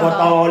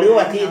ตหรือ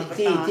ว่า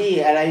ที่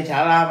อะไรศา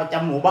ลาประจ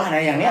ำหมู่บ้านอะไ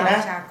รอย่างเนี้ยนะ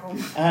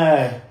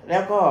แล้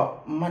วก็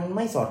มันไ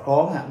ม่สอดคล้อ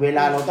งอ่ะเวล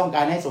าเราต้องก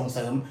ารให้ส่งเส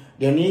ริม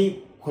เดี๋ยวนี้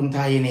คนไ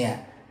ทยเนี่ย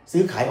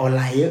ซื้อขายออนไ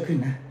ลน์เยอะขึ้น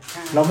นะ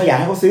เราไม่อยาก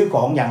ให้เขาซื้อข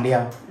องอย่างเดีย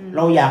วเ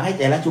ราอยากให้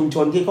แต่ละชุมช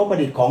นที่เขาผ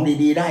ลิตของ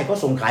ดีๆได้เขา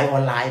ส่งขายออ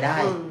นไลน์ได้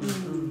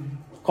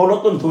เขาลด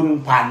ต้นทุน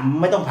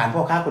ไม่ต้องผ่านพ่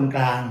อค้าคนก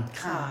ลาง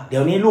เดี๋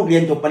ยวนี้ลูกเรี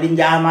ยนจบปริญ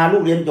ญามาลู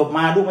กเรียนจบม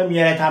าลูกไม่มี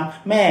อะไรท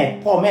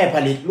ำพ่อแม่ผ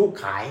ลิตลูก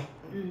ขาย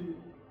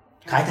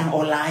ทางอ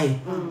อนไลน์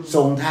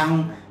ส่ง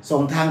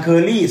ทางเค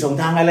อรี่ส่ง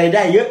ทางอะไรไ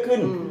ด้เยอะขึ้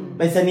นไ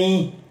ปรษณี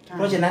ย์เ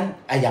พราะฉะนั้น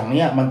อย่าง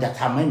นี้มันจะ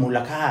ทำให้มูล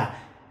ค่า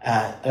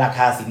ราค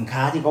าสินค้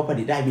าที่เขาผ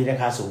ลิตได้มีรา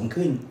คาสูง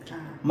ขึ้น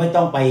ไม่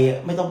ต้องไ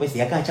ปเสี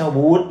ยค่าเช่า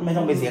บูธไม่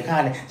ต้องไปเสียค่า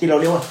ที่เรา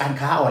เรียกว่าการ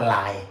ค้าออนไล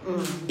น์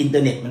อินเทอ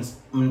ร์เน็ต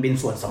มันเป็น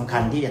ส่วนสำคั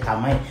ญที่จะท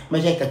ำให้ไม่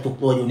ใช่กระจุก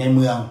ตัวอยู่ในเ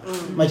มือง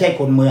ไม่ใช่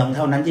คนเมืองเ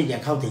ท่านั้นที่จะ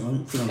เข้าถึง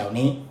สิ่งเหล่า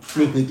นี้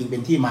นี่คือจึงเป็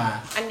นที่มา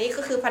อันนี้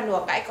ก็คือผนว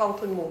กกับไอ้กอง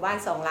ทุนหมู่บ้าน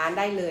2 ล้าน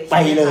ได้เลยไป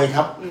เลยค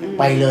รับ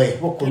ไปเลย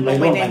พวกคุณไป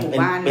ร่วมกัน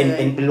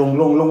เป็นล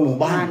งหมู่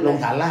บ้านลง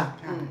ฐานราก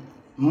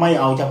ไม่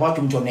เอาเฉพาะ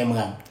ชุมชนในเมื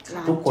อง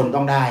ทุกคนต้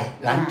องได้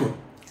ล้านจุด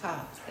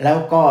แล้ว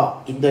ก็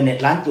อินเทอร์เน็ต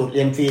ล้านจุดเ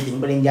รียนฟรีถึง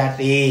ปริญญา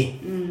ตรี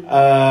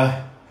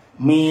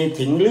มี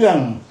ถึงเรื่อง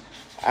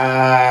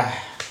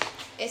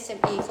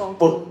SME กอง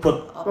ทุน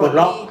ปลด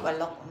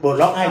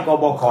ล็อกให้ก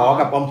บข.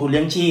กับกองทุนเ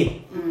ลี้ยงชีพ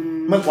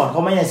เมื่อก่อนเข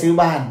าไม่ให้ซื้อ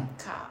บ้าน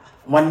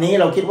วันนี้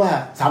เราคิดว่า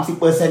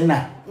 30% น่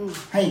ะ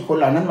ให้คน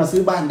เหล่านั้นมาซื้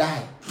อบ้านได้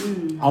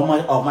อ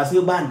อกมาซื้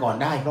อบ้านก่อน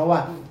ได้เพราะว่า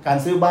การ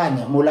ซื้อบ้านเ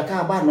นี่ยมูลค่า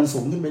บ้านมันสู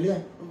งขึ้นไปเรื่อย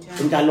เ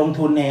ป็นการลง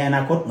ทุนในอน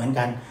าคตเหมือน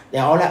กันแต่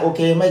เอาละโอเค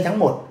ไม่ทั้ง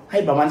หมดให้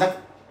ประมาณสัก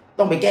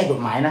ต้องไปแก้กฎ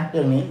หมายนะเ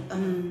รื่องนี้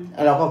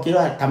เราก็คิด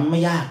ว่าทำไม่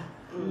ยาก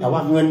แต่ว่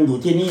าเงินอยู่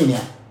ที่นี่เนี่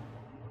ย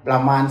ประ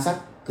มาณสัก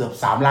เกือบ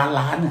3 ล้าน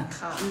ล้านอ่ะ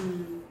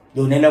อ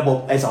ยู่ในระบบ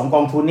ไอ้2 ก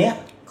องทุนเนี้ย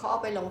เขาเอา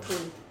ไปลง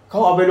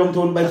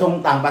ทุนไปส่ง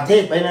ต่างประเท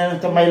ศไปนะ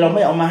ทำไมเราไ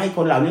ม่เอามาให้ค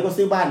นเหล่านี้ก็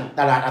ซื้อบ้าน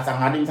ตลาดอสัง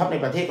หาริมทรัพย์ใน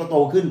ประเทศก็โต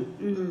ขึ้น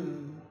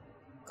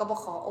กบ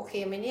ข.โอเค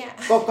ไหมเนี่ย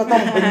ก็ต้อ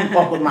งเป็น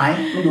กฎหมาย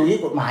มันอยู่ที่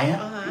กฎหมายฮะ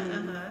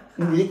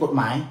มันอยู่ที่กฎห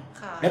มาย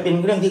และเป็น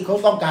เรื่องที่เขา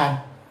ต้องการ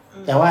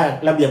แต่ว่า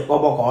ระเบียบก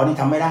บข.นี่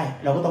ทำไม่ได้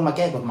เราก็ต้องมาแ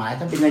ก้กฎหมาย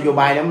ถ้าเป็นนโย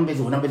บายแล้วมันไป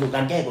สู่ก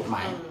ารแก้กฎหม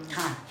าย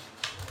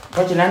เพ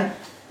ราะฉะนั้น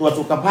ตรวจ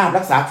สุขภาพ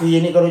รักษาฟรี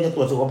นี่ก็เราจะต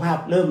รวจสุขภาพ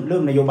เริ่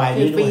มนโยบาย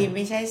นี้ด้วยฟรีไ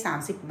ม่ใช่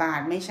30 บา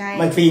ทไม่ใช่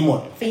ไม่ฟรีหมด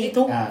ฟรี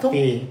ทุก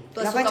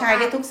แล้วก็ใช้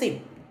ได้ทุก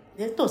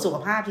10ตรวจสุข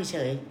ภาพเฉ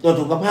ยๆตรวจ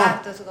สุขภาพ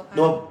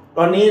ต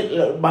อนนี้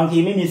บางที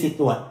ไม่มีสิทธิ์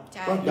ตรวจ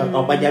ก็จะต่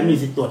อไปจะมี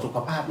สิทธิ์ตรวจสุข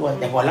ภาพด้วย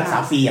แต่ก่อนรักษา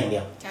ฟรีอย่างเดี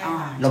ยว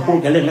เราพูด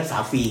กันเรื่องรักษา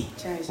ฟรี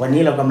วัน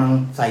นี้เรากำลัง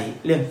ใส่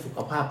เรื่องสุข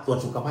ภาพตรวจ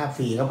สุขภาพฟ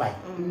รีเข้าไป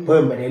เพิ่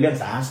มไปในเรื่อง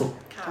สาธารณสุข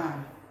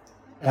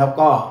แล้ว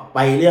ก็ไป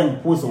เรื่อง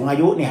ผู้สูงอา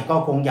ยุเนี่ยก็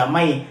คงจะไ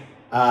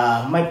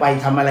ม่ไป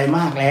ทำอะไรม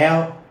ากแล้ว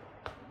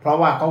เพราะ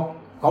ว่า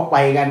เขาไป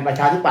กันประ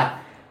ชาธิปัตย์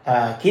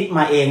คิดม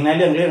าเองนะเ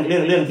รื่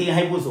องที่ใ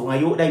ห้ผู้สูงอา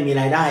ยุได้มี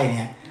รายได้เ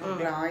นี่ย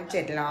 600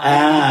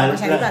 700ประ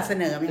ชาธิปัตย์เส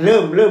นอไหมเริ่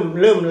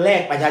มแร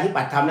กประชาธิ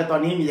ปัตย์ทำแล้วตอ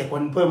นนี้มีแต่ค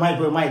นเพิ่มให้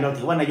เรา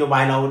ถือว่านโยบา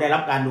ยเราได้รั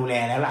บการดูแล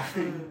แล้วล่ะ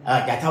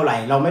จะเท่าไหร่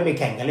เราไม่ไป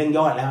แข่งกันเรื่องย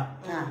อดแล้ว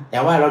แต่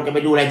ว่าเราจะไป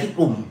ดูแลที่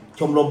กลุ่ม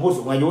ชมรมผู้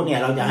สูงอายุเนี่ย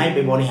เราจะให้ไป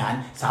บริหาร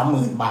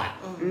 30,000 บาท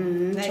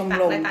ชม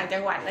รมในต่างจั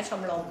งหวัดและช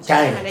มรมใช่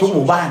ทุกห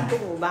มู่บ้าน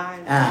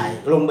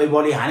ลงไปบ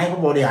ริหารให้เขา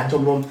บริหารช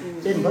มรม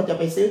เช่นเขาจะ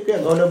ไปซื้อเครื่อ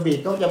งโอลิมปิก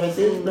เขาจะไป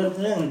ซื้อเ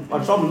รื่อง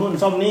ซ่อมนู่น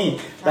ซ่อมนี่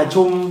ประ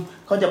ชุม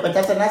เขาจะไป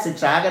ทัศนศึก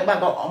ษากันบ้าง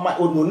ก็เอามา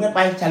อุดหนุนกันไป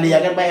เฉลี่ย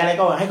กันไปอะไร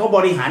ก็ให้เขาบ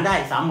ริหารได้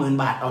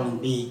 30,000 บาทต่อ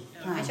1 ปี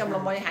ให้ชมร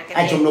มบริหารกันเองใ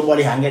ห้ชมรมบ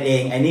ริหารกันเอ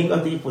งอันนี้ก็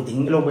ที่พูดถึง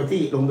ลงไป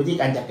ที่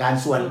การจัดการ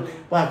ส่วน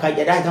ว่าใครจ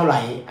ะได้เท่าไหร่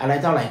อะไร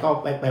เท่าไหร่ก็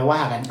ไปว่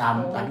ากันตาม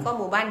กันก็ห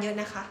มู่บ้านเยอะ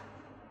นะคะ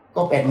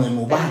ก็ 80,000 ห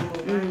มู่บ้าน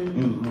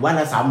หมู่บ้าน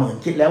ละ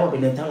 30,000 คิดแล้วว่าเป็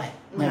นเดือนเท่าไหร่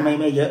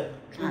ไม่เยอะ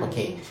โอเค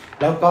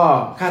แล้วก็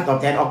ค่าตอบ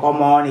แทนอก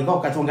ม.นี่ก็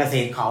กระทรวงเกษ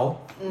ตรเขา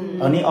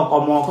ตอนนี้อก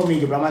ม.เขามี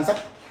อยู่ประมาณสัก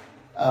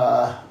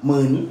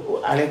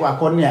10,000อะไรกว่า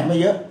คนเนี่ยไม่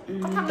เยอะ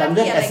ทำเ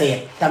รื่องเกษตร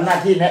ทำหน้า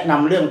ที่แนะน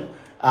ำเรื่อง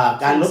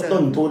การลด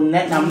ต้นทุนแน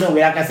ะนำเรื่องเว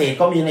ลาเกษตร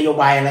ก็มีนโย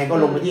บายอะไรก็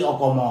ลงไปที่อ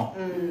กม.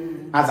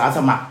อาสาส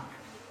มัคร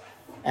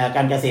ก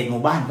ารเกษตรห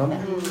มู่บ้านเขาเนี่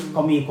ยเข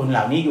ามีคนเห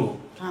ล่านี้อยู่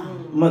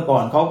เมื่อก่อ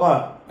นเขาก็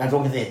กระทรว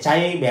งเกษตรใช้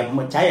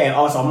อ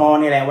สม.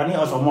นี่แหละวันนี้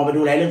อสม.ไป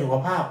ดูแลเรื่องสุข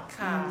ภาพ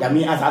จะ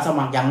มีอาสาส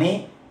มัครอย่างนี้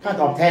ค่า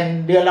ตอบแทน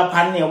เดือนละ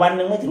1,000เนี่ยวัน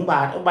นึงไม่ถึงบ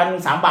าทวันนึ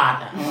ง3 บาท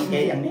โอเค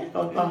อย่างนี้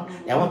ก็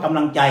แต่ว่ากำ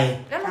ลังใจ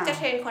แล้วเราจะเ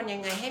ทรนคนยั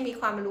งไงให้มี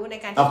ความรู้ใน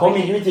การเขา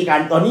มีวิธีการ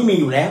ตอนนี้มี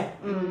อยู่แล้ว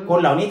คน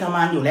เหล่านี้ทำง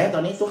านอยู่แล้วต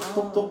อนนี้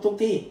ทุก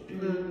ที่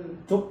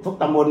ทุก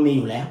ตำบลมีอ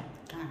ยู่แล้ว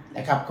น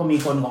ะครับเขามี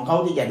คนของเขา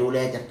ที่จะดูแล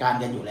จัดการ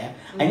กันอยู่แล้ว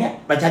อันนี้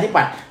ประชาธิ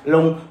ปัตย์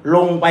ล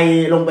งไ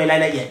ปรา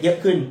ยละเอียดเยอะ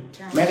ขึ้น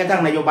แม้กระทั่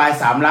งนโยบาย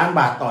3 ล้านบ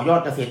าทต่อยอ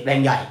ดเกษตรแปลง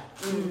ใหญ่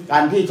กา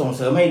รที่ส่งเ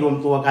สริมให้รวม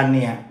ตัวกันเ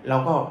นี่ยเรา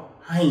ก็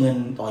ให้เงิน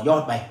ต่อยอ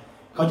ดไป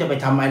เขาจะไป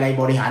ทำอะไร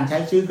บริหารใช้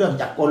ซื้อเครื่อง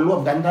จักรกลร่ว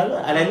มกัน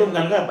อะไรร่วมกั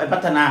นก็ไปพั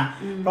ฒนา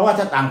เพราะว่า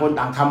ถ้าต่างคน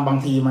ต่างทำบาง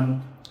ทีมัน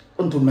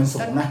ต้นทุนมันสู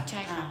งนะใ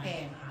ช่ค่ะแพ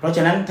งเพราะฉ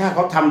ะนั้นถ้าเข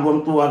าทำรวม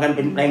ตัวกันเ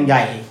ป็นแปลงให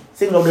ญ่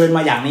ซึ่งเราเดินม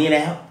าอย่างนี้แ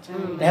ล้ว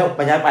ป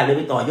ระชาธิปัตย์เลยไ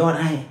ปต่อยอด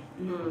ให้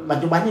ปัจ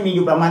จุบันนี่มีอ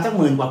ยู่ประมาณสัก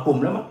10,000 กว่ากลุ่ม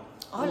แล้วมั้ง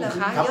อ๋อเหรอ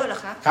คะเยอะเหรอ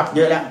คะครับเย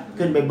อะแล้ว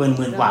ขึ้นไป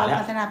10,000 กว่าแล้ว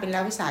พัฒนาเป็นรั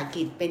ฐวิสาห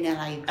กิจเป็นอะ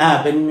ไร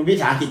เป็นวิ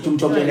สาหกิจชุม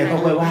ชนเป็นอะไรก็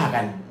ค่อยว่า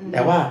กันแ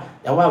ต่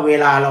ว่าเว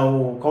ลา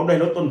เขาได้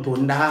ลดต้นทุน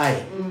ได้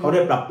เขาไ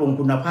ด้ปรับปรุง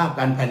คุณภาพ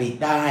การผลิต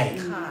ได้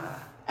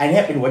อันนี้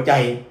เป็นหัวใจ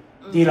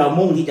ที่เรา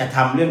มุ่งที่จะท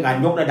ำเรื่องการ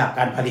ยกระดับก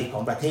ารผลิตขอ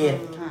งประเทศ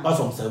ก็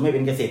ส่งเสริมให้เ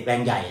ป็นเกษตรแปล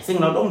งใหญ่ซึ่ง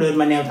เราต้องเดิน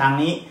มาแนวทาง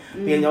นี้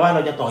เพียงแต่ว่าเร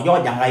าจะต่อยอด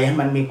อย่างไรให้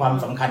มันมีความ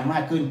สำคัญมา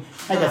กขึ้น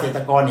ให้เกษต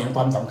รกรเห็นค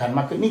วามสำคัญม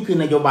ากขึ้นนี่คือ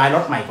นโยบายร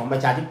ถใหม่ของปร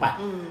ะชาธิปัตย์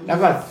แล้ว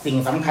ก็สิ่ง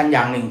สำคัญอ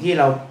ย่างหนึ่งที่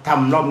เราท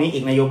ำรอบนี้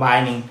อีกนโยบาย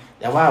หนึ่ง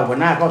แต่ว่าหัว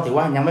หน้าก็ถือ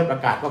ว่ายังไม่ปร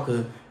ะกาศก็คือ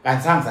การ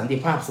สร้างสันติ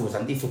ภาพสู่สั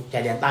นติสุขชา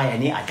ยแดนใต้อั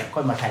นนี้อาจจะค่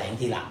อยมาแถลง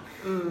ทีหลัง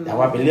แต่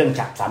ว่าเป็นเรื่อง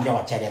จาก3 จังห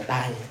วัดชายแดนใ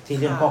ต้ที่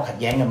เรื่องข้อขัด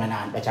แย้งกันมาน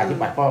านประชาธิ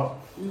ปัตย์ก็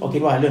คิ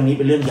ดว่าเรื่องนี้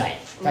เป็นเรื่องใหญ่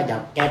ถ้าจะ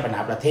แก้ปัญห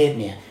าประเทศ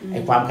เนี่ยไอ้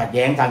ความขัดแ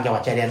ย้งทางจังหวั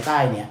ดชายแดนใต้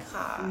เนี่ย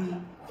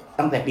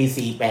ตั้งแต่ปี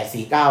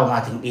48-49มา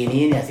ถึงปี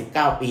นี้เนี่ย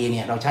19 ปีเ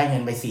นี่ยเราใช้เงิ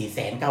นไป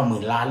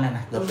490,000 ล้านแล้วน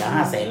ะเกือบจะ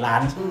500,000 ล้า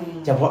น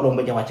เฉพาะลงไป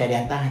จังหวัดชายแด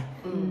นใต้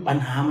ปัญ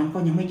หามันก็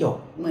ยังไม่จบ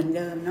เหมือนเ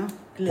ดิมเนาะ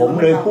ผม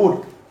เลยพูด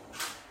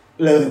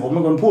ผมเป็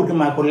นคนพูดขึ้น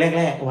มาคน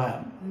แรกๆว่า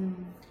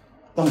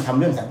ต้องทำ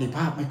เรื่องสันติภ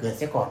าพให้เกิดเ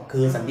สียก่อนคื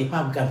อสันติภา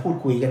พคือการพูด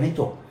คุยกันให้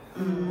จบ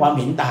ความ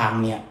เห็นต่าง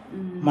เนี่ย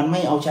มันไม่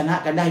เอาชนะ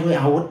กันได้ด้วย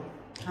อาวุธ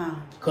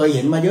เคยเ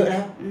ห็นมาเยอะแล้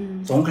ว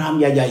สงคราม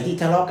ใหญ่ๆที่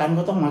ทะเลาะกัน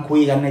ก็ต้องมาคุ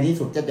ยกันในที่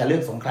สุดจะเลิ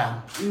กสงคราม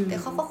แต่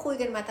เขาก็คุย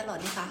กันมาตลอด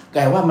นี่ค่ะแ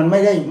ต่ว่ามันไ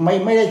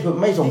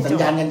ม่ส่งสัญ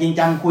ญาณกันจริง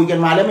จังคุยกัน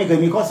มาแล้วไม่เคย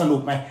มีข้อสรุ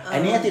ปไงอั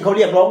นนี้ที่เขาเ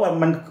รียกร้องว่า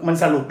มัน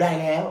สรุปได้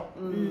แล้ว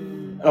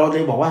เราเล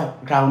ยบอกว่า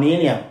คราวนี้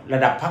เนี่ยระ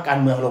ดับพรรคการ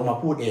เมืองลงมา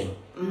พูดเอง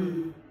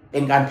เป็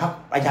นการพรรค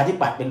ประชาธิ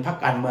ปัตย์เป็นพรรค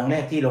การเมืองแร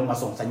กที่ลงมา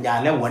ส่งสัญญาณ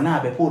แล้วหัวหน้า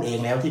ไปพูดเอง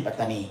แล้วที่ปัต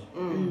ตานี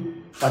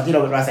ตอนที่เรา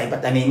ไปปราศัยปัต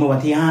ตานีเมื่อวั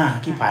นที่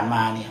5ที่ผ่านม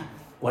าเนี่ย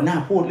หัวหน้า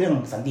พูดเรื่อง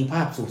สันติภ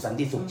าพสู่สัน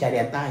ติสุขชายแด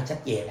นใต้ชัด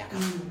เจนแล้วครั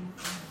บ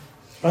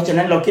เพราะฉะ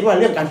นั้นเราคิดว่า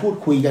เรื่องการพูด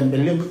คุยกันเป็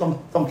นเรื่องที่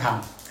ต้องท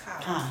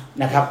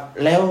ำนะครับ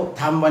แล้ว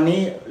ทำวันนี้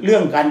เรื่อ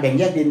งการแบ่ง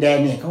แยกดินแดน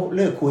เนี่ยเขาเ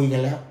ลิกคุยกั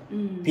นแล้ว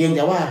เพียงแ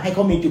ต่ว่าให้เข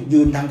ามีจุด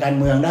ยืนทางการ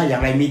เมืองได้อย่า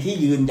งไรมีที่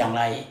ยืนอย่าง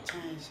ไร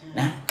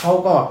นะเขา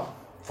ก็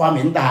ความเ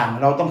ห็นต่าง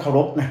เราต้องเคาร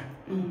พนะ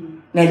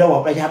ในระบอ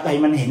บประชาธิปไตย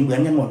มันเห็นเหมือ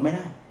นกันหมดไม่ไ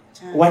ด้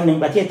วันหนึ่ง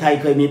ประเทศไทย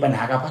เคยมีปัญห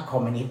ากับพรรคคอ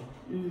มมิวนิสต์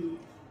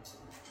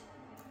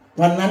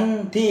วันนั้น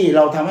ที่เร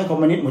าทำให้คอม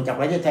มิวนิสต์หมดจาก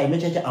ประเทศไทยไม่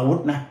ใช่จะอาวุธ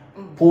นะ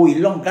ภูหิน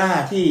ล่องกล้า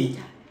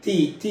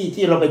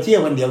ที่เราไปเที่ย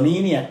วกันเดี๋ยวนี้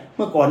เนี่ยเ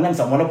มื่อก่อนนั่น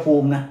สมรภู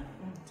มินะ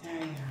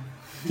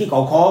ที่เข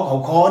า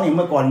ค้อเนี่ยเ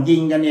มื่อก่อนยิ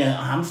งกันเนี่ย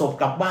หามศพ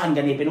กลับบ้านกั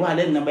นนี่เป็นว่าเ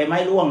ล่นใบไม้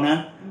ร่วงนะ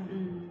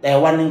แต่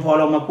วันหนึ่งพอ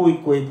เรามา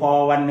คุยพอ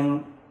วันหนึ่ง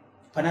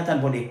พระท่าน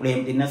พลเอกเปรม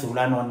ติณสุร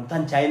านนท์ท่า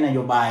นใช้นโ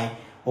ยบาย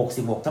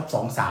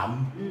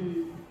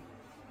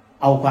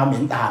66/23เอาความเห็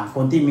นต่างค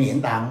นที่มีเห็น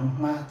ต่าง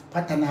มา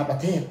พัฒนาประ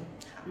เทศ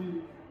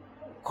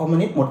คอมมิว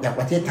นิสต์หมดจาก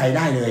ประเทศไทยไ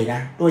ด้เลยนะ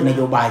ด้วยนโ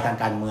ยบายทาง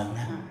การเมือง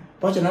นะ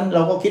เพราะฉะนั้นเร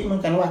าก็คิดเหมือ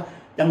นกันว่า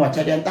จังหวัดช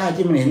ายแดนใต้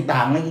ที่มันเห็นต่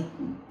าง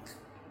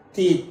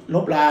ที่ล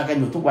บลากัน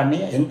อยู่ทุกวัน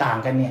นี้เห็นต่าง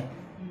กันเนี่ย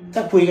ถ้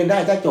าคุยกันได้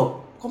ถ้าจบ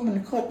ก็มัน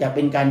ก็จะเ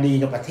ป็นการดี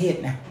กับประเทศ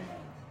นะ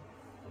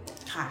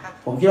ค่ะ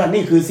ผมคิดว่า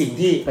นี่คือสิ่ง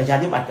ที่ประชา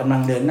ธิปัตย์กำลั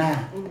งเดินหน้า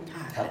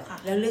ค่ะ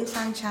แล้วเรื่องส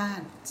ร้างช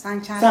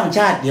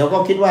าติเดี๋ยวก็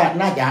คิดว่า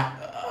น่าจะ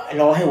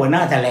รอให้หัวหน้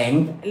าแถลง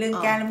เรื่อง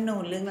แก้รัฐธรรมนู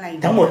ญเรื่องอะไร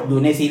ทั้งหมดอยู่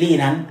ในซีรีส์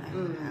นั้น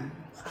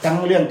ทั้ง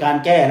เรื่องการ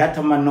แก้รัฐธ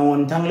รรมนูญ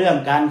ทั้งเรื่อง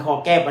การ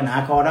แก้ปัญหา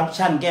คอร์รัป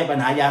ชันแก้ปัญ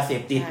หายาเส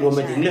พติดรวมไป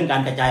ถึงเรื่องกา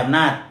รกระจายอำน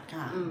าจ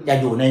จะ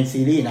อยู่ใน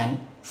ซีรีส์นั้น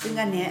ซึ่ง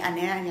อัน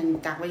นี้ยัง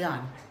กักไว้ก่อ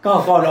น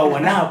ก็เราหั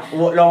วหน้า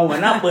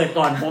เปิด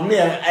ก่อนผมเ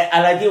นี่ยอะ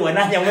ไรที่หัวห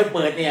น้ายังไม่เ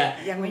ปิดเนี่ย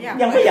ยังไม่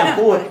อยาก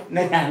พูดใน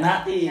ฐานะ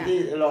ที่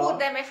เราพูด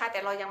ได้ไหมคะแต่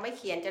เรายังไม่เ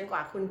ขียนจนกว่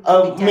าคุณ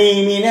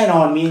มีแน่น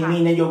อนมี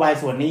นโยบาย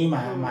ส่วนนี้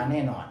มาแ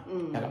น่นอน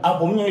นะครับ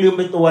ผมยังลืมไ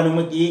ปตัวนึงเ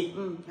มื่อกี้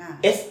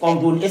กอง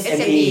ทุน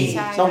SME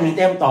ต้องมีแ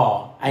ต้มต่อ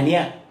อันเนี้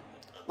ย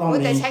ต้องมี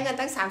แต่ใช้เงิน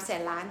ตั้ง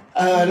300,000 ล้าน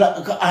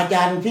อาจ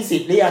ารย์พิสิ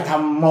ทธิ์ริยธรร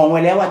มมองไว้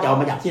แล้วว่าจะเอา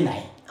มาจากที่ไหน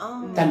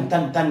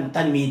ท่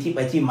านมีที่ไป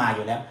ที่มาอ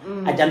ยู่แล้ว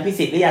อาจารย์พิ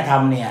สิทธิ์ริยธรร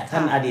มเนี่ยท่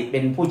านอดีตเป็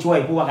นผู้ช่วย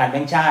ผู้ว่าการแบ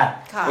งก์ชาติ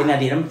เป็นอ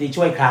ดีตรัฐมนตรี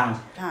ช่วยคลัง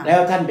แล้ว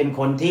ท่านเป็น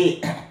คนที่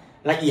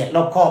ละเอียดร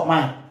อบคอบม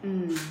าก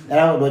แ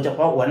ล้วโดยเฉพ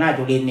าะหัวหน้า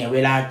จุลินเนี่ยเว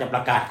ลาจะปร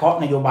ะกาศเคาะ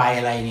นโยบาย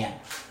อะไรเนี่ย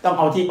ต้องเ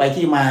อาที่ไป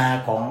ที่มา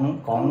ข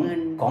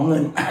องเงิ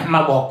น ม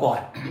าบอกก่อ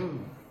น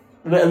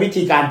วิ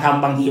ธีการท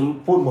ำบางที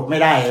พูดหมดไม่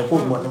ได้พู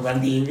ดหมดบาง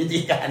ทีวิธี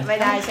การไม่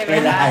ได้ใช่ไหม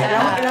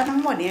แล้วทั้ง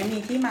หมดนี้มี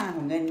ที่มาข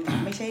องเงิน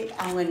ไม่ใช่เ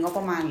อาเงินงบป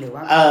ระมาณหรือว่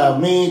า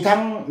มีทั้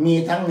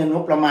งเงินง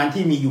บประมาณ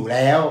ที่มีอยู่แ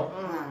ล้ว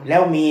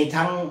มี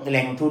ทั้งแห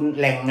ล่งทุน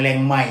แหล่ง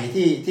ใหม่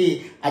ที่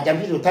อาจารย์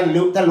พิสุทธิ์ท่าน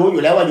รู้อ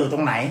ยู่แล้วว่าอยู่ตร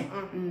งไหน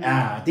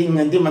ที่เ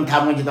งินที่มันท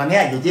ำกันอยู่ตอนนี้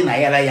อยู่ที่ไหน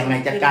อะไรยังไง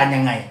จัดการ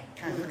ยังไง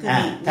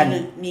ท่าน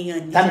มีเงิ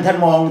นท่าน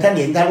มองท่าน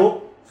เห็นทะลุ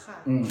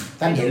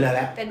ท่านเห็นเลยแ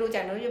ล้วแต่ดูจ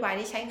ากนโยบาย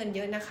ที่ใช้เงินเย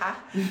อะนะคะ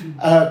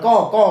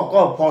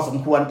ก็พอสม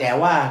ควรแต่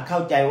ว่าเข้า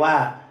ใจว่า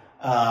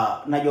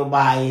นโยบ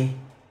าย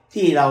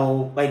ที่เรา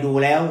ไปดู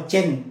แล้วเ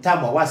ช่นถ้า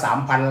บอกว่า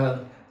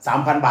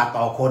 3,000 บาท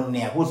ต่อคนเ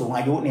นี่ยผู้สูง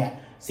อายุเนี่ย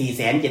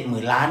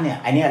 470,000 ล้านเนี่ย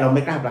อันนี้เราไ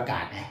ม่กล้าประกา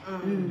ศนะ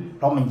เ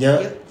พราะมันเยอะ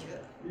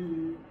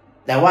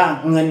แต่ว่า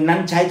เงินนั้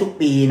นใช้ทุก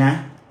ปีนะ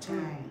ใ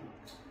ช่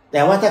แ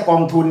ต่ว่าถ้ากอ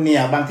งทุนเนี่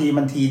ยบางที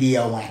มันทีเดีย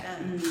วไง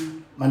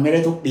มันไม่ได้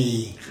ทุกปี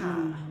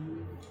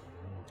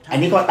อัน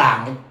นี้ก็ต่าง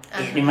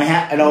เห็นไหมฮ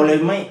ะเราเลย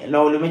ไ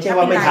ม่ใช่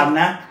ว่าไม่ท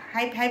ำนะ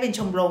ให้เป็นช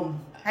มรม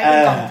ให้เป็น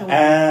กองทุน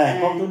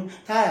กองทุน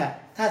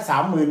ถ้า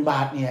 30,000 บา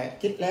ทเนี่ย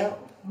คิดแล้ว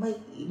ไ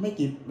ม่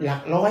กี่หลั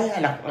กร้อย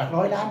หลัก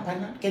ร้อยล้านพัน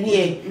นะแค่นี้เ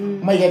อง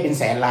ไม่ใช่เป็น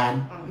แสนล้าน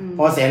พ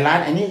อแสนล้าน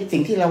อันนี้สิ่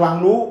งที่ระวัง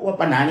รู้ว่า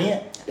ปัญหานี้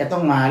จะต้อ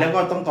งมาแล้วก็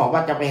ต้องตอบว่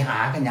าจะไปหา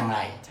กันอย่างไร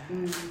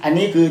อัน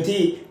นี้คือ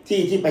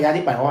ที่ประชา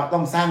ธิปัตย์ว่าต้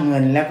องสร้างเงิ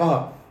นแล้วก็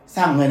ส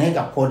ร้างเงินให้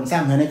กับคนสร้า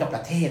งเงินให้กับป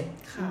ระเทศ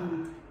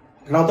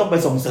เราต้องไป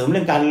ส่งเสริมเ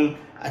รื่องการ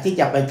ที่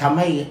จะไปทำ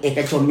ให้เอก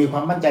ชนมีคว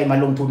ามมั่นใจมา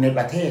ลงทุนในป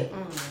ระเทศ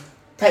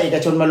ถ้าเอก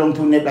ชนมาลง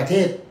ทุนในประเท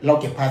ศเรา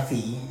เก็บภา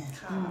ษี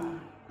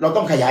เรา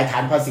ต้องขยายฐา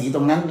นภาษีต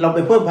รงนั้นเราไป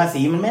เพิ่มภา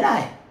ษีมันไม่ได้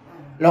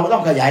เราก็ต้อ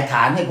งขยายฐ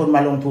านให้คนม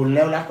าลงทุนแ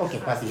ล้วรัฐก็เก็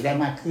บภาษีได้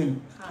มากขึ้น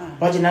เ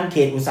พราะฉะนั้นเข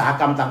ตอุตสาห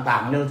กรรมต่า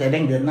งๆเราจะเ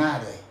ร่งเดินหน้า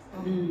เลย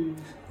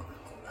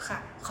ค่ะ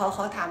ข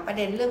อถามประเ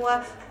ด็นเรื่องว่า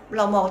เ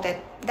รามองแต่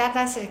ด้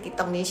านเศรษฐกิจ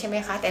ตรงนี้ใช่ไหม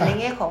คะแต่ใน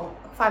แง่ของ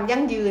ความยั่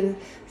งยืน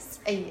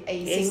ไอ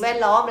สิ่งแวด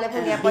ล้อมอะไรพว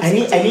กนี้อัน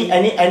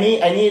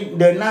นี้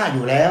เดินหน้าอ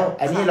ยู่แล้ว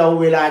อันนี้เรา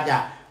เวลาจะ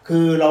คื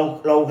อเร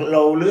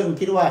าเรื่อง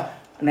คิดว่า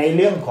ในเ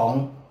รื่องของ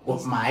ก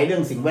ฎหมายเรื่อ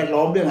งสิ่งแวดล้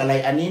อมเรื่องอะไร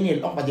อันนี้เนี่ย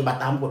ต้องปฏิบัติ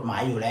ตามกฎหมา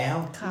ยอยู่แล้ว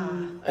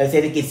เศร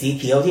ษฐกิจสี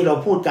เขียวที่เรา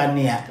พูดกัน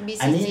เนี่ย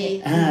อันนี้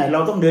เรา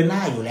ต้องเดินหน้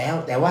าอยู่แล้ว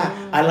แต่ว่า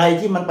อะไร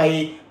ที่มัน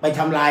ไปท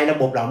ำลายระ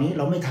บบเหล่านี้เ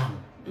ราไม่ท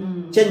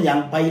ำเช่นอย่าง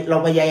เรา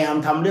พยายาม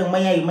ทำเรื่องไ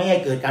ม่ให้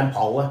เกิดการเผ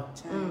า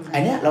อั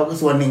นนี้เรา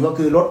ส่วนหนึ่งก็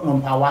คือลดมล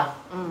ภาวะ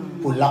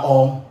ฝุ่นละออ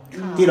ง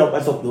ที่เราปร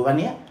ะสบอยู่วัน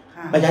นี้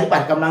ประชาธิปั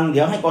ตย์กำลังเ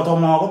ดี๋ยวให้กท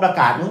มเขาประ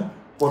กาศ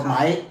กฎหมา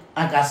ย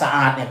อากาศสะอ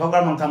าดเนี่ยเขาก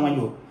ำลังทำกันอ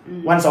ยู่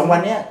วัน2 วั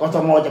นนี้กท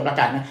มจะประ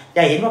กาศนะจ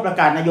ะเห็นว่าประ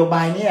กาศนโยบ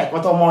ายเนี่ยก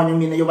ทมยัง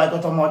มีนโยบายก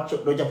ทม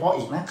โดยเฉพาะ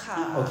อีกนะ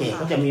โอเคเข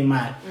าจะมีม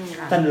า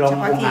ท่านรอง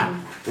ผู้ว่า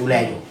ดูแล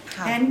อยู่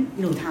งั้น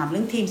หนูถามเ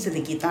รื่องทีมเศรษฐ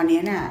กิจตอนนี้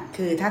น่ะ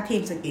คือถ้าที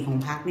มเศรษฐกิจของ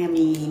พรรคเนี่ย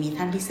มี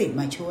ท่านพิสิทธิ์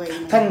มาช่วย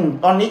ท่าน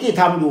ตอนนี้ที่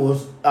ทำอยู่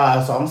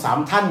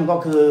2-3 ท่านก็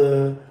คือ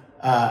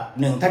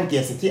1ท่านเกี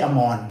ยรติสิทธิอม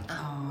ร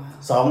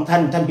2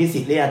ท่านพิสิ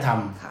ทธิ์ริยธรรม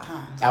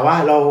แต่ว่า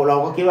เรา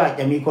ก็คิดว่า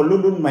จะมีคน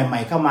รุ่นใหม่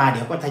ๆเข้ามาเ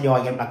ดี๋ยวก็ทยอย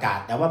กันประกาศ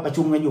แต่ว่าประ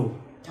ชุมกันอยู่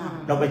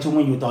เราประชุม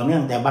กันอยู่ต่อเนื่อ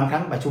งแต่บางครั้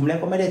งประชุมแล้ว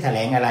ก็ไม่ได้แถล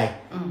งอะไร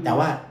แต่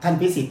ว่าท่าน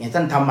พิสิทธิ์เนี่ยท่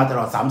านทำมาตล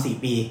อด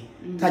 3-4 ปี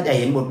ถ้าจะเ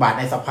ห็นบทบาท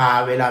ในสภา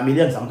เวลามีเ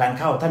รื่องสำคัญ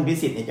เข้าท่านพิ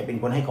สิทธิ์เนี่ยจะเป็น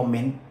คนให้คอมเม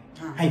นต์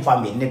ให้ความ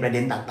เห็นในประเด็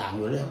นต่างๆอ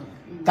ยู่เรื่อง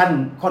ท่าน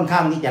ค่อนข้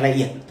างที่จะละเ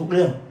อียดทุกเ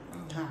รื่อง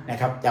นะ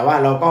ครับแต่ว่า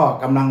เราก็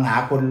กำลังหา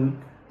คน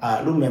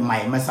รุ่นใหม่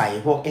ๆมาใส่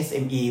พวก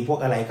SME พวก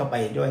อะไรเข้าไป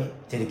ด้วย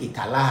เศรษฐกิจฐ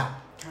านราก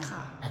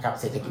นะครับ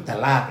เศรษฐกิจฐาน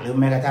รากหรือ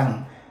แม้กระทั่ง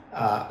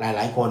หล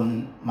ายๆคน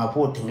มา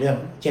พูดถึงเรื่อง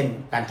เช่น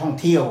การท่อง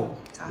เที่ยว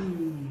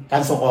กา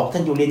รส่งออกท่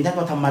านจุลินท่าน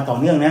ก็ทำมาต่อ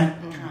เนื่องนะ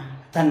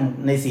ท่าน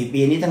ใน4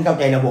 ปีนี้ท่านเข้า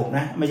ใจระบบน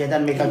ะไม่ใช่ท่า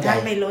นไม่เข้าใจท่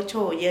านไปรถโช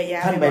ว์เยอะแยะ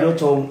ท่านไปรถ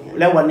โชว์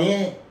แล้ววันนี้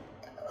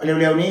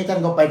เร็วๆนี้ท่าน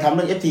ก็ไปทำเ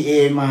รื่อง FTA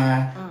มา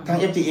ทั้ง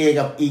FTA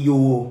กับ EU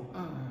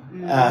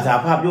สห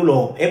ภาพยุโร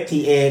ป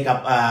FTA กับ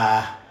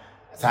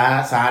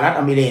สหรัฐ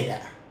อเมริกา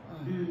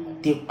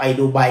ที่ไป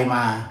ดูไบม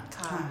า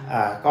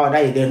ก็ไ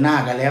ด้เดินหน้า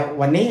กันแล้ว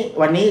วัน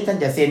นี้ท่าน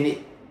จะเซ็น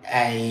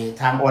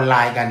ทางออนไล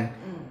น์กัน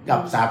กับ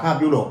สหภาพ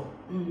ยุโรป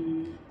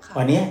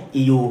วันนี้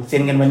EU เซ็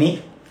นกันวันนี้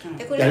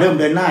จะเริ่ม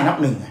เดินหน้านับ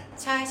หนึ่ง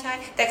ใช่ใช่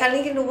แต่ครั้ง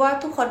นี้ก็รู้ว่า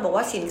ทุกคนบอก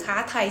ว่าสินค้า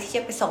ไทยที่จ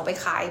ะไปส่งไป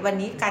ขายวัน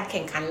นี้การแ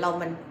ข่งขันเรา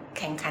มัน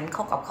แข่งขันเข้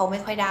ากับเขาไม่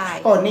ค่อยได้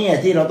ก็เนี่ย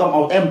ที่เราต้องเอ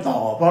าแต้มต่อ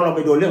เพราะเราไป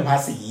โดนเรื่องภา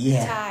ษีไง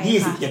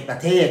27ประ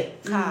เทศ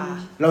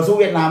เราสู้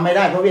เวียดนามไม่ไ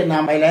ด้เพราะเวียดนา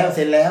มไปแล้วเ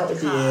ซ็นแล้ว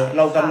เ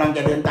รากำลังจ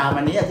ะเดินตาม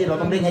อันนี้ที่เรา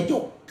ต้องเร่งให้จ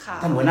บ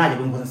ท่านหัวหน้าจะ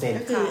เป็นคนเซ็น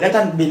และท่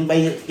านบินไป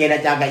เจร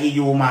จากับ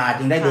EU มา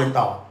จึงได้เดิน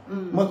ต่อ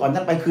เมื่อก่อนท่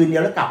านไปคืนเดี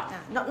ยวแล้วกลับ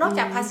นอกจ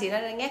ากภาษีแล้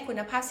วในแง่คุ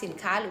ณภาพสิน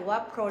ค้าหรือว่า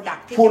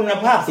product ที่คุณ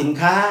ภาพสิน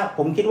ค้าผ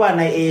มคิดว่า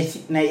ในเอ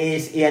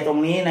เชียตรง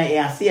นี้ใน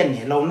อาเซียนเ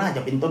นี่ยเราน่าจ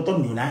ะเป็นต้น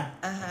ๆอยู่นะ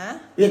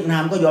เวียดนา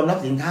มก็ยอมรับ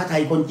สินค้าไท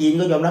ยคนจีน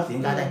ก็ยอมรับสิน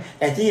ค้าไทย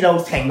แต่ที่เรา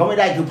แข่งก็ไม่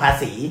ได้คือภา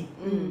ษี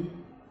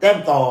แต้ม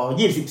ต่อ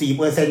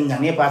 24% อย่า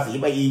งนี้ภาษี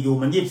ไป EU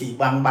มัน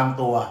24บาง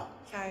ตัว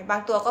ใช่บา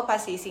งตัวก็ภา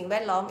ษีสิ่งแว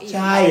ดล้อมใ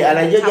ช่อะไร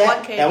เยอะแยะ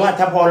แต่ว่า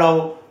ถ้าพอเ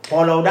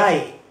ราได้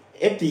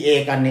FTA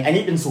กันเนี่ยอัน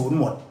นี้เป็นศูนย์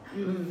หมด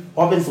พ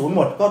อเป็นศูนย์ห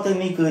มดก็ซึ่ง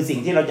นี่คือสิ่ง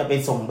ที่เราจะไป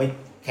ส่งไป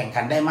แข่ง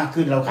ขันได้มาก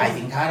ขึ้นเราขาย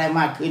สินค้าได้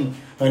มากขึ้น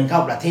เงินเข้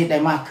าประเทศได้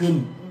มากขึ้น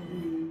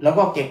แล้ว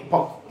ก็เก็บพอ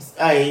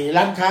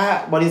ร้านค้า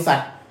บริษัท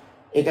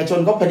เอกชน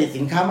ก็ผลิต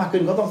สินค้ามากขึ้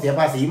นก็ต้องเสีย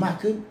ภาษีมาก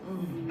ขึ้น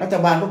รัฐ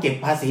บาลก็เก็บ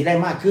ภาษีได้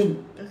มากขึ้น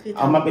เ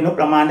อามาเป็นงบ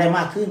ประมาณได้ม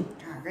ากขึ้น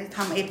ก็ท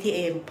ำ FTA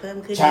เพิ่ม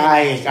ขึ้นใช่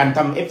การท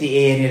ำ FTA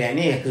นี่แหละ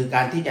นี่คือก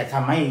ารที่จะท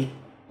ำให้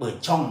เปิด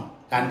ช่อง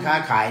การค้า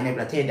ขายในป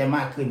ระเทศได้ม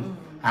ากขึ้น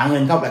หาเงิ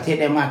นเข้าประเทศ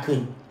ได้มากขึ้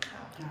น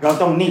เรา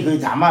ต้องนี่คือ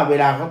ถามว่าเว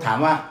ลาเขาถาม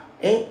ว่า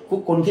ทุ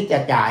กคนคิดจะ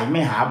จ่ายไ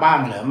ม่หาบ้าง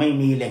เหรอไม่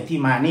มีแหล่งที่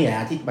มานี่น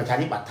ะที่ประชา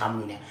ธิปัตย์ทำอ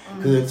ยู่เนี่ย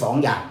คือ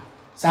2อย่าง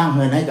สร้างเ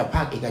งินให้กับภ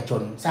าคเอกช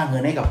นสร้างเงิ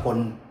นให้กับคน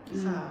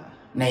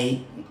ใน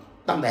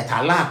ตั้งแต่ฐา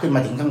นรากขึ้นม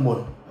าถึงข้างบน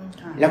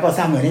แล้วก็ส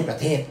ร้างเงินให้ประ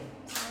เทศ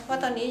เพราะ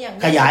ตอนนี้อย่าง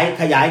ข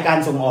ยายการ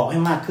ส่งออกให้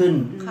มากขึ้น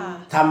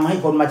ทำให้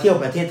คนมาเที่ยว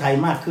ประเทศไทย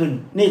มากขึ้น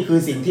นี่คือ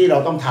สิ่งที่เรา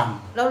ต้องท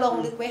ำเราลง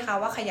ลึกไหมคะ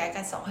ว่าขยายก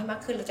ารส่งให้มาก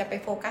ขึ้นเราจะไป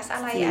โฟกัสอะ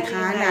ไรสินค้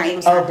าไหน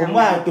ผม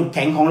ว่าจุดแ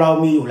ข็งของเรา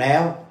มีอยู่แล้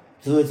ว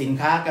คือสิน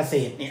ค้าเกษ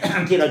ตรเนี่ย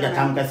ที่เราจะท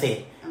ำเกษต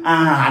รอา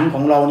หารข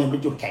องเราเนี่ยเป็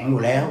นจุดแข็งอ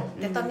ยู่แล้ว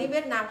แต่ตอนนี้เ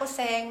วียดนามก็แซ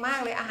งมาก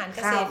เลยอาหารเก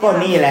ษตรก็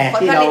นี่แหละ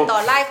ที่เราผลผลิตต่อ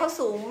ไร่เขา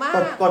สูงมาก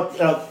ก็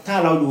ถ้า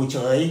เราอยู่เฉ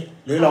ย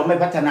หรือเราไม่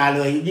พัฒนาเล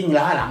ยยิ่ง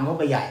ล้าหลังเขา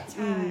ไปใหญ่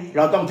เ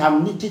ราต้องท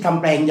ำที่ท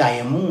ำแปลงใหญ่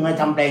มุ่งให้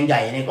ทำแปลงให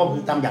ญ่เนี่ยก็คื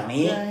อทำอย่าง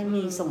นี้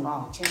มีส่งออ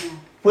กใช่ไหม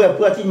เ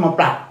พื่อที่มา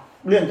ปรับ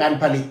เรื่องการ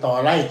ผลิตต่อ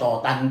ไร่ต่อ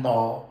ตันต่อ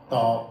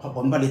ผ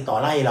ลผลิตต่อ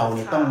ไร่เราเ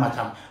นี่ยต้องมาท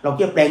ำเราเ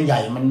กี่ยวแปลงใหญ่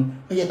มัน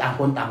ไม่ใช่ต่าง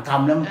คนต่างท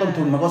ำแล้วต้น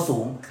ทุนมันก็สู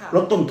งล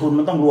ดต้นทุน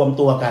มันต้องรวม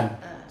ตัวกัน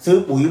ซื้อ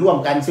ปุ๋ยร่วม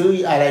กันซื้อ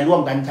อะไรร่ว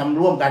มกันท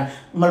ำร่วมกัน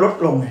มาลด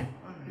ลงไง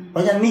เพรา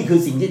ะฉะนั้นนี่คือ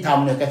สิ่งที่ท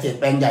ำเนี่ยเกษตร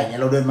แปลงใหญ่เนี่ย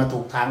เราเดินมาถู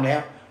กทางแล้ว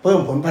เพิ่ม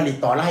ผลผลิต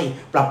ต่อไร่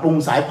ปรับปรุง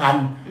สายพัน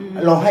ธุ์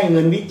เราให้เ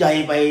งินวิจัย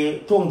ไป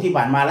ช่วงที่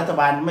ผ่านมารัฐ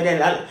บาลไม่ได้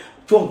ละ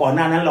ช่วงก่อนห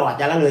น้านั้นเราอาจ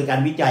จะละเลยการ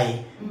วิจัย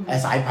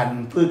สายพัน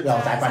ธุ์พืชเรา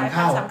สายพันธุ์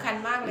ข้าวสำคัญ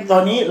มากเลยตอ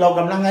นนี้เราก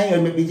ำลังให้เงิ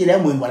นไปปีที่แล้ว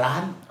10,000 กว่าล้า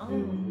น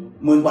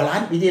10,000 กว่าล้า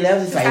นปีที่แล้ว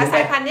ใส่ส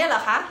ายพันธุ์เนี่ยเหรอ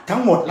คะทั้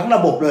งหมดทั้งร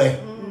ะบบเลย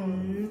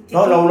เพร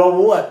าะเรา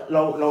รู้ว่าเร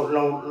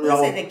า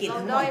เศรษฐกิจ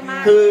ทั้งหมด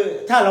คือ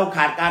ถ้าเราข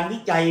าดการวิ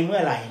จัยเมื่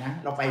อไหร่นะ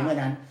เราไปเมื่อ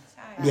นั้น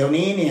เดี๋ยว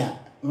นี้เนี่ย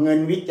เงิน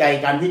วิจัย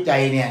การวิจั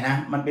ยเนี่ยนะ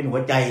มันเป็นหัว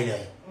ใจเล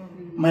ย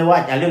ไม่ว่า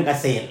จะเรื่องเก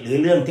ษตรหรือ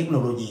เรื่องเทคโน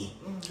โลยี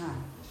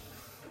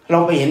เรา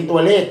ไปเห็นตัว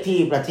เลขที่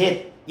ประเทศ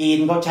จีน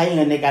เขาใช้เ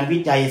งินในการวิ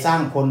จัยสร้า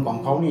งคนของ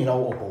เขานี่เรา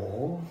โอ้โห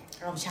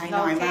เราใช้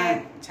น้อยมาก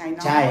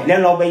ใช่แล้ว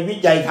เราไปวิ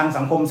จัยทาง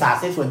สังคมศาสต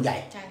ร์ส่วนใหญ่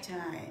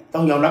ต้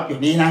องยอมรับจุด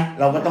นี้นะ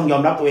เราก็ต้องยอ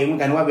มรับตัวเองเหมือ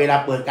นกันว่าเวลา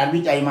เปิดการ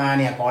วิจัยมา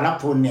เนี่ยขอรับ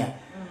ทุนเนี่ย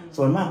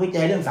ส่วนมากวิ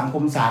จัยเรื่องสังค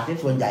มศาสตร์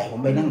ส่วนใหญ่ผม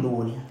ไปนั่งดู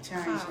เนี่ย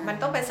มัน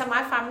ต้องเป็นสมา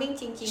ร์ทฟาร์มมิ่ง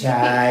จริงๆที่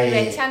เป็นเร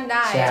ชั่นไ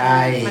ด้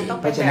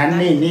เพราะฉะนั้น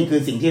นี่คือ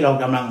สิ่งที่เรา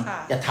กำลัง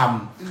จะท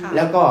ำแ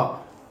ล้วก็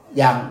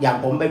อย่าง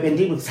ผมไปเป็น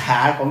ที่ปรึกษา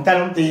ของท่าน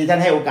รัฐมนตรีท่าน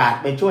ให้โอกาส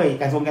ไปช่วย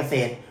กระทรวงเกษ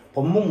ตรผ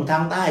มมุ่งทา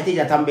งใต้ที่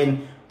จะทำเป็น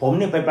ผม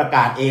นี่ไปประก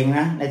าศเองน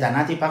ะในฐาน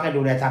ะที่พรรค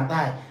ดูแลทางใ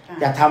ต้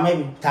จะทำให้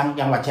ทาง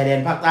จังหวัดชายแดน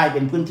ภาคใต้เ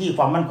ป็นพื้นที่ค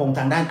วามมั่นคงท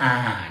างด้านอา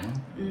หาร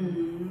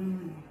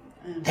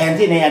แทน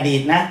ที่ในอดี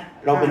ตนะ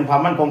เราเป็นควา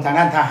มมั่นคงทาง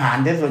ด้านทหาร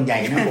ส่วนใหญ่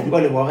นะผมก็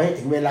เลยบอกให้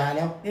ถึงเวลาแ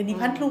ล้วเดี๋ยวนี้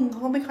พัทลุงเข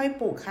าไม่ค่อย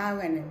ปลูกข้าว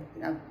กัน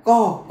ก็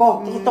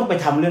ต้องไป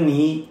ทำเรื่อง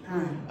นี้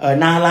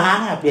นาล้าง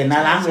เปลี่ยนนา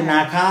ล้างเป็นนา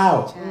ข้าว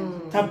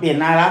ถ้าเปลี่ยน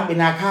นาล้างเป็น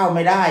นาข้าวไ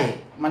ม่ได้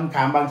มันข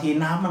ามบางที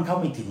น้ำมันเข้า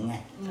ไม่ถึงไง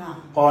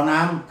พอน้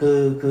ำ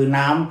คือ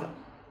น้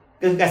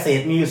ำคือเกษต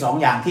รมีอยู่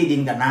2อย่างที่ดิ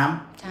นกับน้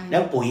ำแล้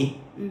วปุ๋ย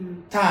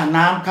ถ้า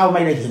น้ำเข้าไ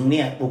ม่ได้ถึงเ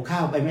นี่ยปลูกข้า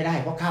วไปไม่ได้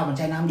เพราะข้าวมันใ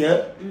ช้น้ำเยอะ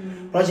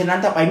เพราะฉะนั้น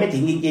ถ้าไปไม่ถึ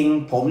งจริง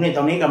ๆผมเนี่ยต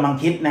อนนี้กำลัง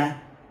คิดนะ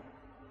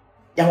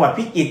จังหวัด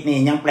พิจิตรนี่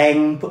ยังแปลง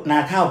นา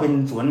ข้าวเป็น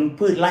สวน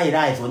พืชไร่ไ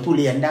ด้สวนทุ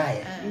เรียนได้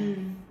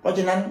เพราะฉ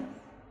ะนั้น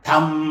ท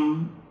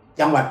ำ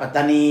จังหวัดปัตต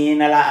านี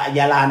ย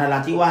าลานรา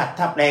ธิวาส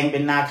ถ้าแปลงเป็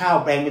นนาข้าว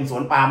แปลงเป็นสว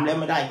นปาล์มแล้ว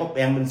ไม่ได้ก็แป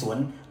ลงเป็นสวน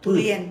ทุ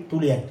เรียน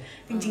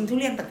จริงๆทุ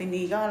เรียนปัตตา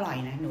นีก็อร่อย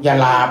นะยา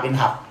ลาเป็น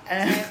หับ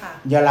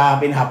ยาลา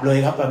เป็นหับเลย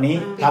ครับตอนนี้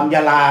ทำย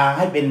าลาใ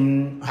ห้เป็น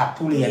หับ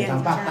ทุเรียนทา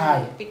งภาคใต้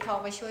ปิดทอง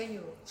ไปช่วยอ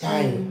ยู่ใช่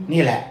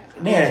นี่แหละ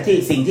ที่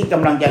สิ่งที่ก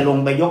ำลังจะลง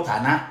ไปยกฐา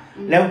นะ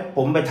แล้วผ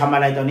มไปทำอะ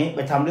ไรตอนนี้ไ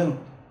ปทำเรื่อง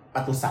ป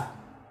ศุสัตว์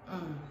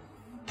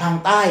ทาง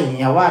ใต้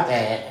อย่าว่าแ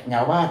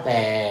ต่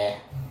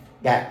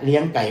จะเลี้ย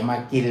งไก่มา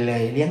กินเล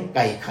ยเลี้ยงไ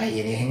ก่ไข่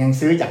เนี่ยยัง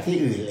ซื้อจากที่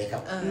อื่นเลยครั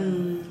บ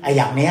ไอ้อ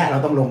ย่างเนี้ยเรา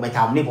ต้องลงไปท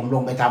ำนี่ผมล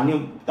งไปทำนี่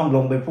ต้องล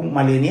งไปพุ่งม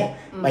าเลยเนี้ย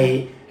ไป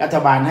รัฐ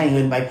บาลให้เ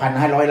งินไป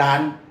1,500 ล้าน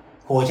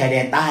โคชายแด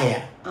นใต้อ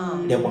ะ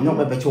เดี๋ยวผมต้อง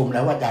ไปประชุมแ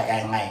ล้วว่าจะ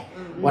ยังไง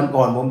วัน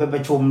ก่อนผมไปปร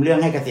ะชุมเรื่อง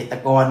ให้เกษตร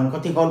กรเขา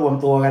ที่เขารวม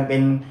ตัวกันเป็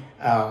น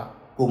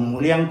กลุ่ม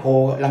เลี้ยงโค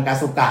ลังกา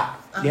สุกะ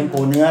เลี้ยงโค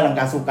เนื้อลัง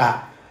กาสุกะ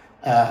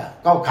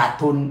ก็ขาด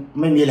ทุน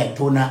ไม่มีแหล่ง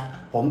ทุนนะ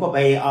ผมก็ไป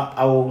เ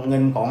อาเงิ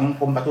นของ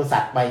กรมปศุสั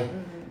ตว์ไป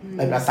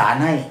ประสาน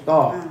ให้ก็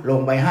ลง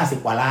ไป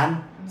50 กว่าล้าน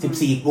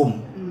14 กลุ่ม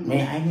ไม่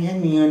ให้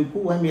มีเงิน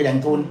กู้ให้มีแหล่ง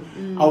ทุน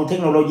เอาเทค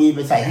โนโลยีไป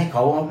ใส่ให้เข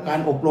าเอาการ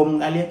อบรม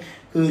การเลี้ยง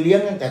คือเลี้ยง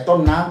ตั้งแต่ต้น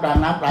น้ำกลาง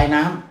น้ำปลาย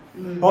น้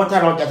ำเพราะถ้า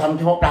เราจะทำเ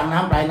ฉพาะกลางน้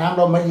ำปลายน้ำเ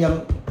ราไ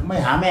ม่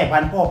หาแม่พั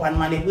นธุ์พ่อพันธุ์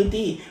มาในพื้น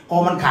ที่พอ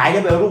มันขายได้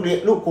ไปเอา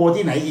ลูกโค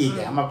ที่ไหนอีก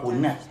มาขุน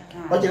เนี่ย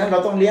เพราะฉะนั้นเรา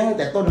ต้องเลี้ยงตั้ง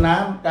แต่ต้นน้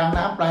ำกลาง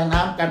น้ำปลายน้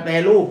ำการแปร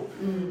รูป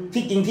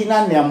ที่จริงที่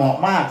นั่นเนี่ยเหมาะ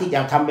มากที่จะ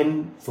ทำเป็น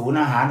ศูนย์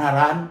อาหาร5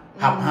 ร้าน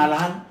ผับ5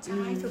 ร้าน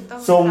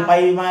ส่งไป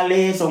มาเล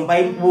ส่งไป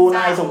บรูไน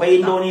ส่งไปอิ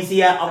นโดนีเซี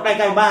ยออกใก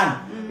ล้ๆบ้าน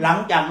หลัง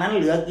จากนั้นเ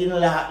หลือกิน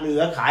เหลื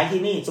อขายที่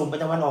นี่ส่งไป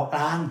ตะวันออกก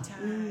ลาง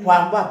ควา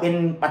มว่าเป็น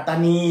ปัตตา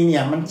นีเนี่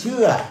ยมันเ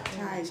ชื่อ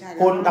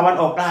คนตะวัน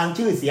ออกกลาง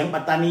ชื่อเสียงปั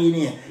ตตานีเ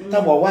นี่ยถ้า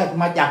บอกว่า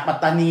มาจากปัต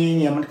ตานีเ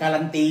นี่ยมันกา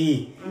รันตี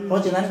เพรา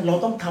ะฉะนั้นเรา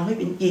ต้องทำให้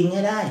เป็นจริงใ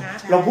ห้ได้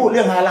เราพูดเ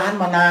รื่อง5 ล้าน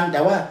มานานแต่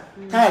ว่า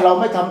ถ้าเรา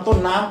ไม่ทำต้น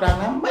น้ำกลาง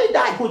น้ำไม่ไ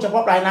ด้พูดเฉพา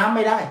ะปลายน้ำไ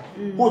ม่ได้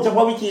พูดเฉพ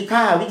าะวิธีฆ่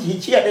าวิธี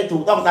เชือดได้ถู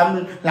กต้องตาม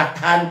หลัก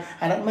ฐาน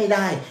อันนั้นไม่ไ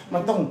ด้มั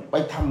นต้องไป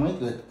ทำให้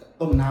เกิด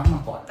ต้นน้ำม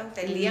าก่อนตั้งแ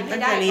ต่เลี้ยงให้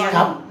ได้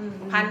ก่อน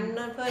พันเ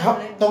นื้อเพื่อน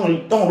เลย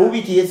ต้องรู้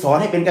วิธีสอน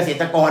ให้เป็นเกษ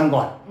ตรกร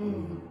ก่อน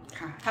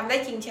ทำได้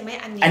จริงใช่ไหม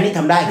อันนี้ท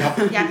ำได้ครับ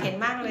อยากเห็น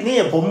มากเลยนี่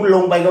ผมล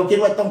งไปเราคิด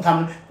ว่าต้องท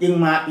ำจึ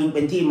งเ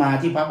ป็นที่มา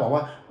ที่พรรคบอกว่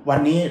าวัน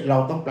นี้เรา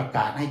ต้องประก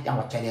าศให้จังห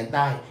วัดชายแดนใ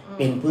ต้เ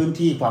ป็นพื้น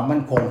ที่ความมั่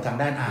นคงทาง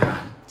ด้านอาหา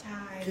รใช่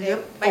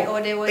ไบโอ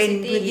เดเวอร์ซิ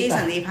ตี้เป็นพื้นที่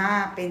สันติภา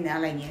พเป็นอะ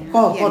ไรเงี้ย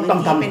ก็ต้อ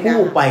งทำคู่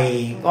ไป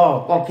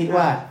ก็คิด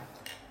ว่า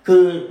คื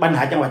อปัญห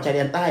าจังหวัดชายแด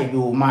นใต้อ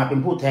ยู่มาเป็น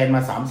ผู้แทนม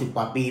า30 ก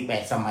ว่าปี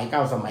8 สมัย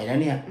9 สมัยแล้ว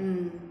เนี่ย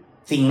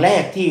สิ่งแร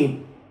กที่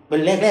เป็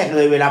นแรกเ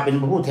ลยเวลาเป็น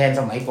ผู้แทน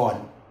สมัยก่อน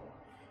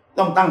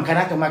ต้องตั้งคณ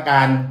ะกรรมก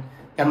าร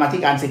กรรมาธิ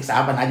การศึกษา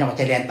ปัญหาจังหวัด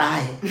ชายแดนใต้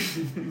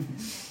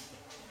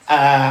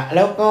แ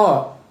ล้วก็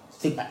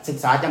ศึก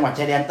ษาจังหวัด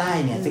ชายแดนใต้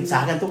เนี่ยศึกษา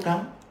กันทุกครั้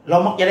งเรา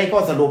มักจะได้ข้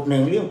อสรุป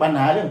1เรื่องปัญห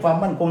าเรื่องความ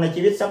มั่นคงใน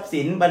ชีวิตทรัพย์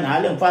สินปัญหา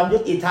เรื่องความยุ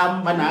ติธรรม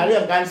ปัญหาเรื่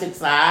องการศึก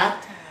ษา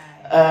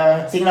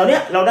สิ่งเหล่านี้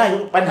เราได้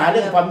ปัญหาเรื่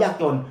องความยาก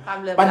จน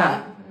ปั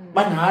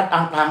ญหา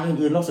ต่างๆ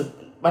อื่นๆเราสึก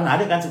ปัญหาเ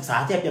รื่องการศึกษา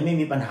แทบจะไม่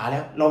มีปัญหาแล้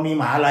วเรามี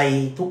มหาลัย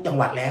ทุกจัง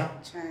หวัดแล้ว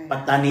ปั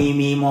ตตานี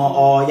มีมอ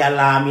ยา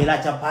ลามีรา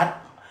ชภัฏ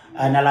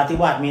นราธิ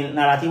วาสมีน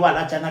ราธิวาส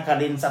ราชนค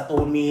รินทร์สตู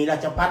ลมีรา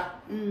ชภัฏ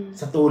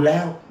สตูลแล้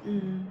ว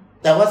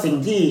แต่ว่าสิ่ง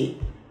ที่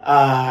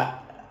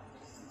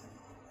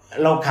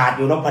เราขาดอ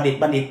ยู่เราผลิต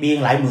บัณฑิตปี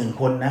หลายหมื่น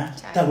คนนะ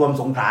ถ้ารวม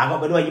สงขลาก็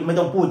ไปด้วยไม่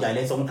ต้องพูดใหญ่เล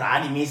ยสงขลา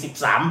นี่มี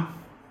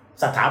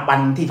13 สถาบัน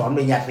ที่สอนป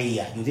ริญญาตรี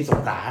อยู่ที่สง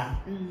ขลา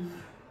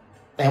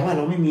แต่ว่าเร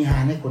าไม่มีงา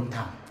นให้คนท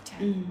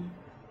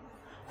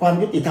ำความ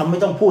ยุติธรรมไม่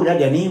ต้องพูดแล้ว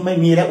เดี๋ยวนี้ไม่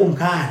มีแล้วอุ้ม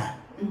ฆ่า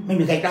ไม่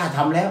มีใครกล้าท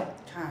ำแล้ว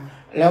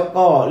แล้ว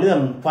ก็เรื่อง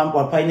ความปล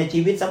อดภัยในชี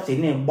วิตทรัพย์สิน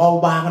เนี่ยเบา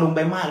บางลงไป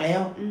มากแล้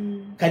ว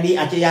คดี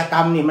อาชญากร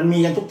รมเนี่ยมันมี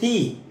กันทุกที่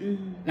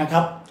นะค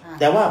รับ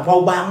แต่ว่าเบา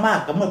บางมาก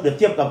กับเมื่อเปรียบเ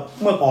ทียบกับ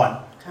เมื่อก่อน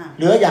เ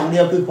หลืออย่างเดี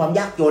ยวคือความ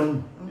ยากจน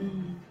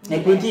ใน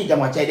พื้นที่จัง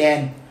หวัดชายแดน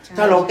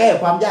ถ้าเราแก้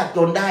ความยากจ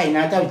นได้น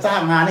ะถ้าสร้า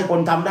งงานให้คน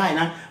ทำได้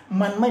นะ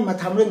มันไม่มา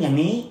ทำเรื่องอย่าง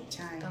นี้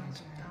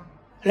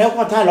แล้ว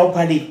ก็ถ้าเราผ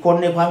ลิตคน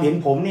ในความเห็น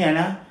ผมเนี่ย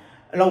นะ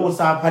เราอุต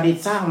สาห์ผลิต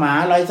สร้างหมา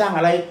อะไรสร้าง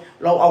อะไร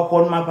เราเอาค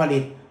นมาผลิ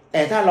ตแ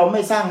ต่ถ้าเราไ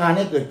ม่สร้างงานใ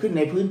ห้เกิดขึ้นใ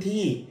นพื้น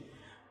ที่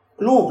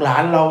ลูกหลา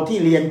นเราที่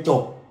เรียนจ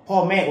บพ่อ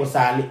แม่อุต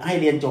ส่าห์ให้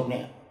เรียนจบเ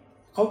นี่ย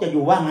เขาจะอ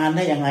ยู่ว่างงานไ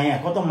ด้ยังไง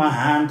เขาต้องมาห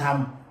างานท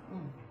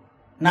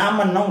ำน้ำ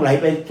มันต้องไหล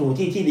ไปสู่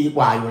ที่ดีก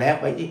ว่าอยู่แล้ว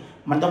ไปที่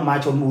มันต้องมา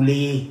ชลบุ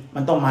รีมั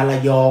นต้องมาระ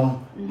ยอง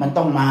มัน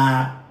ต้องมา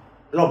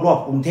รอบ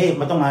ๆกรุงเทพ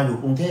มันต้องมาอยู่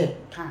กรุงเทพ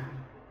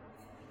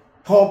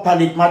พอผ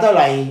ลิตมาเท่าไ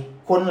หร่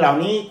คนเหล่า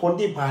นี้คน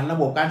ที่ผ่านระ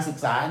บบการศึก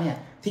ษาเนี่ย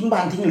ทิ้งบ้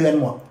านทิ้งเรือน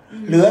หมด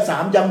เหลือ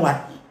3 จังหวัด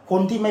ค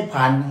นที่ไม่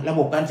ผ่านระบ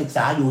บการศึกษ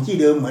าอยู่ที่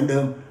เดิมเหมือนเดิ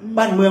ม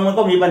บ้านเมืองมัน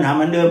ก็มีปัญหาเห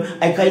มือนเดิม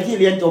ไอ้ใครที่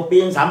เรียนจบปี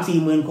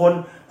 3-4 หมื่นคน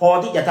พอ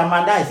ที่จะทำงา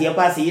นได้เสียภ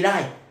าษีได้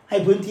ให้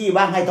พื้นที่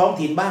บ้างให้ท้อง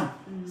ถิ่นบ้าง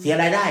เสีย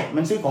รายได้มั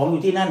นซื้อของอ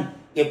ยู่ที่นั่น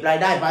เก็บราย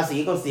ได้ภาษี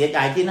ก็เสีย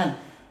จ่ายที่นั่น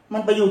มั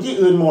นไปอยู่ที่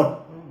อื่นหมด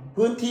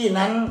พื้นที่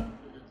นั้น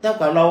เท่า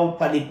กับเรา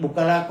ผลิตบุค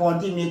ลากร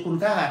ที่มีคุณ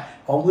ค่า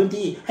ของพื้น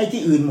ที่ให้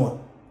ที่อื่นหมด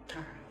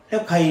แล้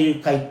วใ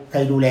คร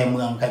ดูแลเ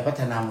มืองใครพั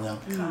ฒนาเมือง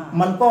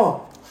มันก็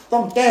ต้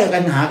องแก้กั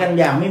นหากัน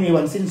อย่างไม่มี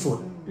วันสิ้นสุด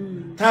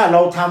ถ้าเร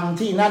าทำ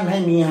ที่นั่นให้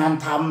มีงาน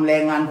ทำแร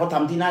งงานเขาท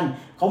ำที่นั่น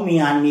เขามี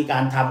งานมีกา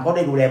รทำเขาไ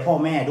ด้ดูแลพ่อ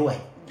แม่ด้วย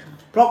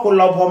เพราะคน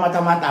เราพอมาท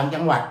ำงานต่างจั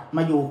งหวัดม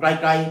าอยู่ไ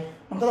กล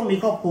ๆมันก็ต้องมี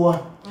ครอบครัว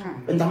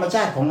เป็นธรรมช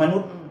าติของมนุ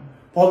ษย์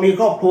พอมี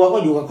ครอบครัวก็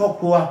อยู่กับครอบ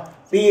ครัว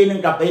ปีนึง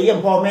กลับไปเยี่ยม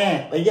พ่อแม่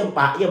ไปเยี่ยมป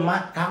ะเยี่ยมมะ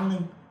ครั้งนึ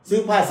งซื้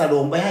อผ้าสะโด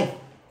งไปให้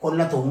คน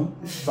ละถุง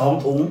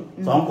2 ถุง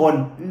2 คน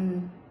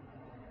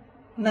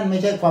นั่นไม่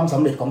ใช่ความส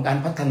ำเร็จของการ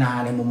พัฒนา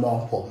ในมุมมอง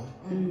ผม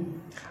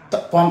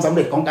ความสำเ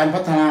ร็จของการ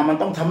พัฒนามัน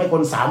ต้องทำให้ค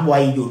น3 วั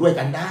ยอยู่ด้วย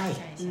กันได้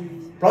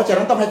เพราะฉะ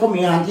นั้นต้องให้เขามี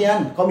งานที่นั่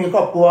นเขามีคร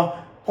อบครัว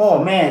พ่อ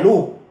แม่ลู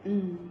ก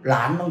หล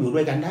านต้องอยู่ด้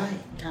วยกันได้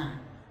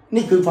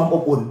นี่คือความอ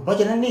บอุ่นเพราะ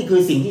ฉะนั้นนี่คือ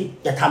สิ่งที่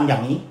จะทำอย่า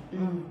งนี้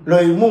เล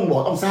ยมุ่งบอ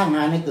กต้องสร้างง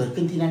านให้เกิด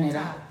ขึ้นที่นั่นให้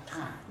ได้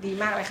ดี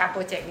มากเลยค่ะโป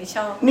รเจกต์นี้ช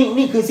อบ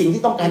นี่คือสิ่ง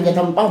ที่ต้องการจะท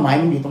ำเป้าหมาย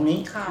มันอยู่ตรงนี้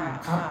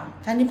ครับ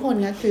ท่านนิพน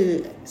ธ์ก็คือ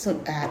สุด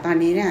ตอน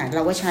นี้เนี่ยเร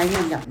าก็ใช้เ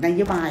งินกับนโ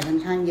ยบายค่อน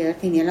ข้างเยอะ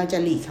ทีนี้เราจะ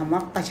หลีกคำว่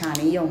าประชา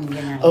นิยม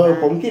ยังไง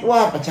ผมคิดว่า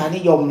ประชานิ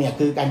ยมเนี่ย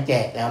คือการแจ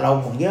กแต่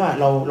ผมคิดว่า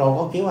เรา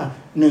ก็คิดว่า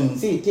หนึ่ง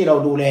ที่เรา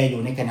ดูแลอ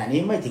ยู่ในขณะนี้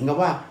ไม่ถึงกับ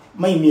ว่า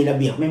ไม่มีระ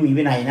เบียบไม่มี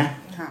วินัยนะ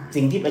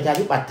สิ่งที่ประชา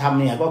ธิปัตย์ทำ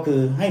เนี่ยก็คือ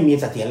ให้มี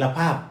เสถียรภ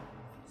าพ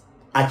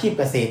อาชีพ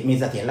เกษตรมี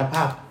เสถียรภ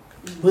าพ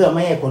เพื่อไ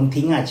ม่ให้คน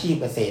ทิ้งอาชีพ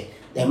เกษตร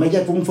แต่ไม่ใ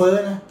ช่ฟุ้งเฟ้อ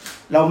นะ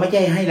เราไม่ใ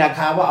ช่ให้ราค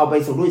าว่าเอาไป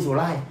สู่รุ่ยสู่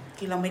ไร่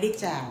คือเราไม่ได้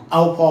จ่ายเอ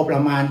าพอปร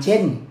ะมาณเช่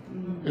น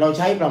เราใ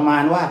ช้ประมา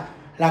ณว่า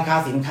ราคา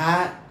สินค้า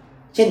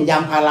เช่นยา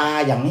งพารา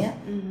อย่างเนี้ย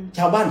ช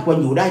าวบ้านควร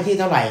อยู่ได้ที่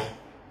เท่าไหร่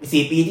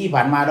4 ปีที่ผ่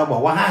านมาเราบอ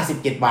กว่า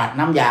57 บาท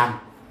น้ำยาง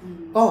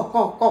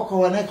ก็ค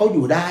วรให้เขาอ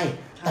ยู่ได้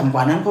ต่ำก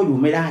ว่านั้นเขาอยู่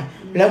ไม่ได้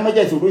แล้วไม่ใ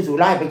ช่สู่รุ่ยสู่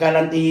ไร่เป็นกา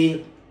รันตี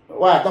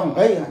ว่าต้อง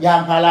ยาง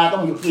พาราต้อ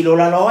งอยู่กิโล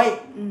ละ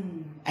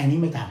100อันนี้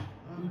ไม่ท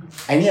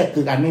ำอันนี้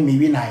คือการไม่มี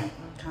วินัย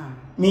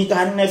มีก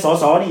ารในส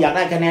สนี่อยากไ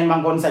ด้คะแนนบา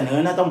งคนเสนอ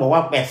นะต้องบอกว่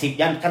า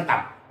80ยันขั้นต่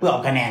ำเพื่อเอ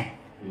าคะแนน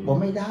ผม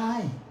ไม่ได้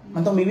มั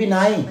นต้องมีวิ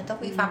นัยมันต้อง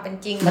มีความเป็น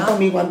จริงมันต้อง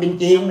มีความเป็น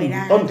จริง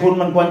ต้นทุน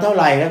มันควรเท่าไ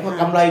หร่แล้วก็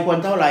กำไรควร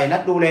เท่าไหร่รั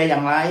ฐดูแลอย่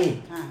างไร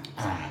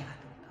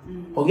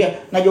ผมคิด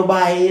นโยบ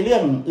ายเรื่อ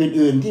ง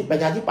อื่นๆที่ประ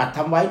ชาธิปัตย์ท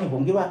ำไว้นี่ผ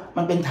มคิดว่า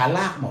มันเป็นฐานร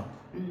ากหมด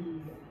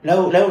แ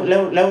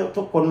ล้ว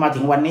ทุกคนมา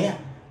ถึงวันนี้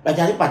ประช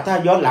าธิปัตย์ถ้า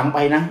ย้อนหลังไป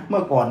นะเมื่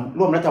อก่อน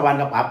ร่วมรัฐบาล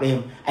กับป๋าเปรม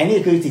ไอ้นี่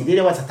คือสิ่งที่เ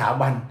รียกว่าสถา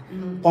บัน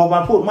พอมา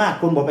พูดมาก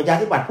คุณบอกประชา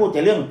ธิปัตย์พูดแ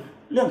ต่เ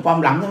รื่องความ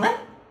หลังทั้งนั้น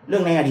เรื่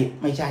องในอดีต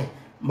ไม่ใช่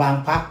บาง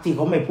พรรคที่เข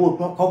าไม่พูดเ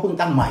พราะเขาเพิ่ง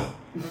ตั้งใหม่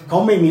เขา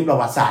ไม่มีประ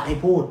วัติศาสตร์ให้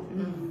พูด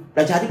ป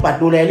ระชาธิปัตย์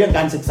ดูแลเรื่องก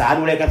ารศึกษา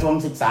ดูแลกระทรวง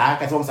ศึกษา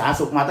กระทรวงสาธารณ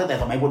สุขมาตั้งแต่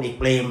สมัยพลเอก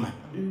เปรม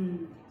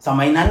ส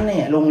มัยนั้นเนี่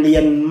ยโรงเรีย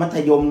นมัธ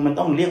ยมมัน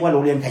ต้องเรียกว่าโร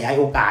งเรียนขยาย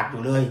โอกาสอ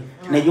ยู่เลย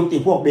ในยุค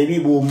ที่พวกเบบี้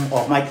บูมอ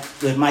อกมา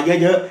เกิดมา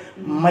เยอะ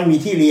ๆไม่มี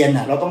ที่เรียน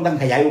เราต้อง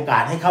ขยายโอกา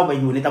สให้เข้าไป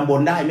อยู่ในตำบล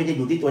ได้ไม่ใช่อ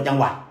ยู่ที่ตัวจัง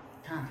หวัด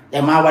แต่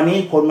มาวันนี้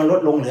คนมันล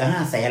ดลงเหลือ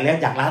500,000แล้ว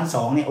จาก1.2 ล้าน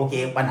เนี่ยโอเค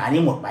ปัญหา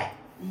นี้หมดไป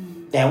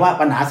แต่ว่า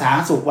ปัญหาสาธา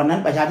รณสุขวันนั้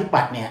นประชาธิ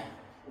ปัตย์เนี่ย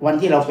วัน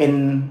ที่เราเป็น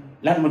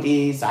รัฐมนตรี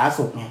สาธารณ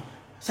สุขเนี่ย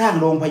สร้าง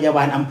โรงพยาบ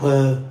าลอำเภ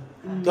อ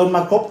จนม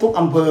าครบทุก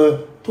อำเภอ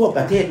ทั่วป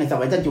ระเทศในส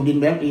มัยท่านจุรินท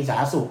ร์เป็นรัฐมนตรีสา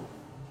ธารณสุข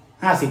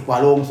50 กว่า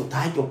โรงสุดท้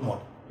ายจบหมด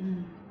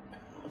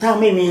ถ้า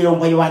ไม่มีโรง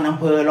พยาบาลอำ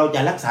เภอเราจ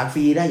ะรักษาฟ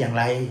รีได้อย่าง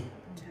ไร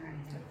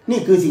นี่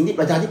คือสิ่งที่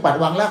ประชาธิปัตย์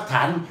วางรากฐ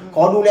านข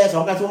อดูแล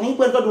2 กระทรวงนี้เ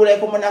พื่อนก็ดูแล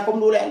คมนาคม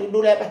ดูแ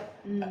ลไป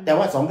แต่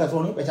ว่า2 กระทรว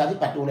งนี้ประชาธิ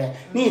ปัตย์ดูแล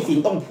นี่สิ่ง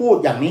ต้องพูด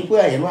อย่างนี้เพื่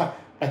อเห็นว่า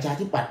ประชา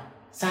ธิปัตย์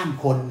สร้าง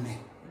คนเนี่ย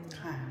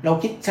เรา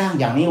คิดสร้าง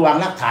อย่างนี้วาง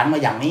รากฐานมา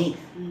อย่างนี้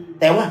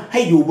แต่ว่าใ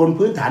ห้อยู่บน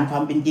พื้นฐานควา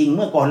มเป็นจริงเ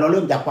มื่อก่อนเราเ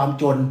ริ่มจากความ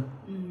จน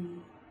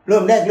เริ่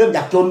มจ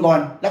ากจนก่อน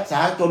รักษา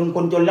จนค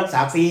นจนรักษ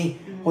าฟรี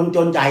คนจ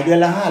นจ่ายเดือน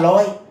ละ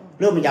500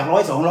เริ่มมาจาก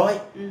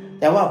100-200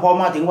แต่ว่าพอ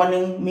มาถึงวันนึ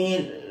งมี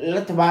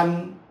รัฐบาล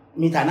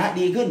มีฐานะ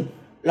ดีขึ้น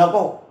เราก็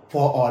พ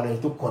อเลย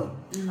ทุกคน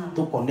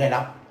ได้รั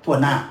บทั่ว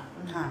หน้า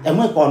แต่เ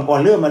มื่อก่อน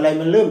เริ่มอะไร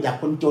มันเริ่มจาก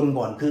คนจน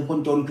ก่อนคือคน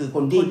จนคือค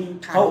นที่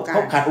เข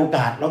าขาดโอก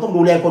าสเราต้อง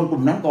ดูแลคนก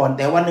ลุ่มนั้นก่อนแ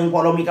ต่วันนึงพอ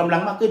เรามีกำลั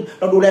งมากขึ้น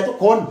เราดูแลทุก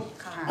คน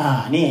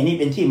นี่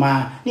เป็นที่มา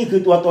นี่คื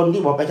อตัวตน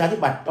ที่บอกประชาธิ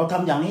ปัตย์เราท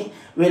ำอย่างนี้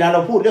เวลาเรา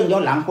พูดเรื่องย้อ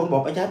นหลังคนบอ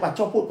กประชาธิปัตย์ช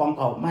อบพูดของเ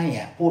ก่าไม่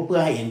พูดเพื่อ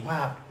ให้เห็นภ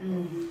าพ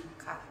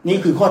นี่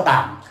คือข้อต่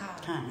าง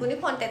คุณนิ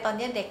พนธ์แต่ตอน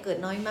นี้เด็กเกิด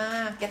น้อยมา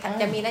ก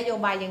จะมีนโย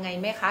บายยังไง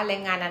ไหมคะแร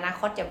งงานอนา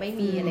คตจะไม่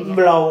มีอะไรเงี้ย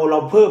เรา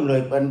เพิ่มเลย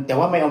แต่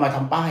ว่าไม่เอามาท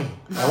ำป้าย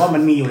แต่ว่ามั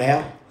นมีอยู่แล้ว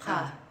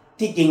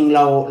ที่จริงเ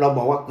ราบ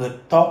อกว่าเกิด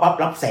ท้องปั๊บ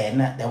รับ100,000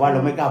นะแต่ว่าเรา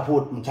ไม่กล้าพู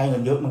ดมันใช้เงิ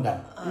นเยอะเหมือนกัน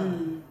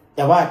แ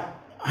ต่ว่า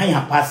ให้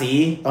หักภาษี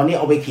ตอนนี้เ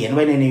อาไปเขียนไ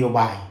ว้ในนโยบ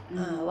าย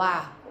ว่า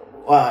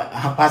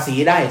หักภาษี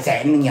ได้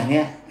100,000อย่างเ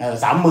นี้ย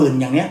30,000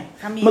อย่างเนี้ย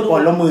เมื่อก่อ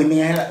นเรา10,000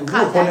ไง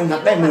ลูกคนนึงหั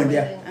กได้10,000เดี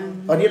ยว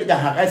ตอนนี้เราจะ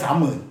หักได้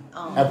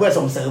30,000เพื่อ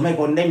ส่งเสริมให้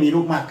คนได้มีลู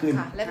กมากขึ้น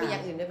และมีอย่า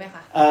งอื่นด้วยไหมค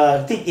ะ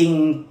ที่จริง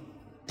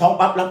ท้อง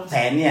ปั๊บรับ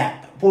100,000เนี่ย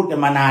พูดกัน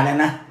มานานแล้ว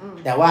นะ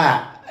แต่ว่า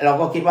เรา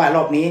ก็คิดว่าร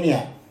อบนี้เนี่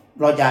ย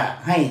เราจะ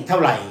ให้เท่า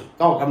ไหร่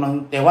ก็กำลัง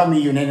แต่ว่ามี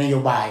อยู่ในนโย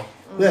บาย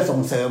เพื่อส่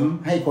งเสริม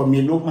ให้คนมี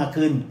ลูกมาก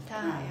ขึ้นใ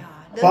ช่ค่ะ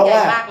เพราะ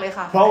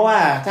ว่า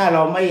ถ้าเร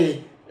าไม่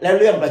แล้ว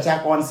เรื่องประชา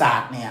กรศาส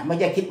ตร์เนี่ยไม่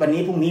ใช่คิดวัน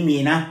นี้พรุ่งนี้มี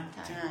นะ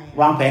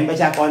วางแผนประ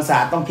ชากรศา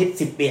สตร์ต้องคิด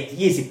10 ปี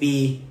 20 ปี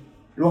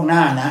ล่วงหน้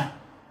านะ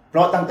เพร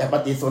าะตั้งแต่ป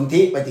ฏิสน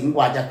ธิไปถึงก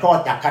ว่าจะคลอด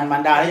จากครรภ์มา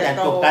รดาและจาก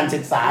จบการศึ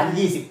กษา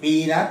20 ปี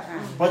นะ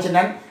เพราะฉะ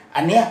นั้น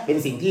อันเนี้ยเป็น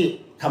สิ่งที่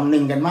คำนึ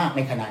งกันมากใ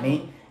นขณะนี้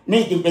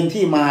นี่จึงเป็น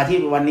ที่มาที่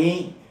วันนี้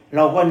เร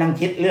าก็นั่ง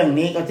คิดเรื่อง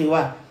นี้ก็คือว่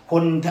า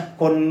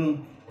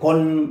คน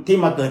ที่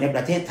มาเกิดในป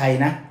ระเทศไทย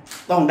นะ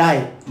ต้องได้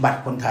บัต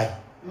รคนไทย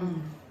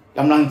ก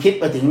ำลังคิด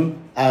ไปถึง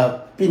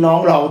พี่น้อง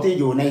เราที่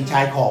อยู่ในช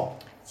ายขอบ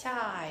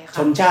ช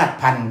นชาติ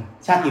พันธุ์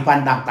ชาติพัน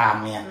ธุ์ต่าง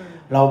ๆเนี่ย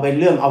เราเป็น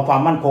เรื่องเอาควา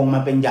มมั่นคงม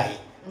าเป็นใหญ่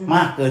ม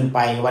ากเกินไป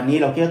วันนี้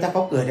เราคิดว่าถ้าเข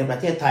าเกิดในประ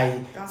เทศไทย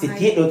สิท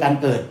ธิโดยการ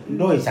เกิด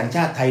ด้วยสัญช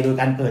าติไทยโดย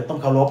การเกิดต้อง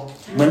เคารพ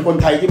เหมือนคน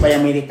ไทยที่ไป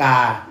อเมริกา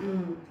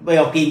ไปเ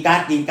อากรีนการ์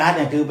ดเ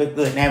นี่ยคือไปเ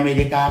กิดในอเม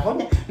ริกาเขาเ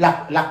นี่ย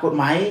หลักกฎ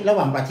หมายระห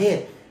ว่างประเทศ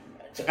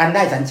การไ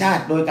ด้สัญชา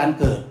ติโดยการ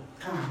เกิ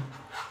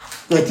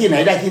ดที่ไหน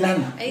ได้ที่นั่น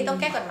อันนี้ต้อง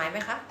แก้กฎหมายไหม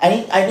คะอัน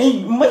นี้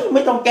ไ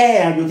ม่ต้องแก้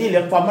อยู่ที่เ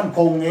รื่องความมั่นค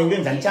งเรื่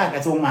องสัญชาติก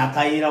ระทรวงมหาดไท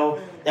ยเรา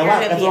แต่ว่า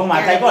กระทรวงมหา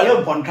ดไทยก็เริ่ม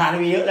ผ่อนคลาย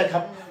ไปเยอะแล้วครั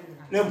บ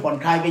เริ่มผ่อน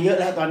คลายไปเยอะ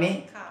แล้วตอนนี้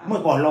เมื่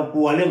อก่อนเราก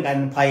ลัวเรื่องการ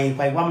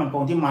ภัยความมั่นค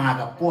งที่มา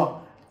กับพวก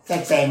แทร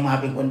กแซงมา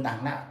เป็นคนต่าง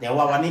หน้าแต่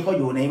ว่าวันนี้เขา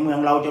อยู่ในเมือง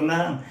เราจน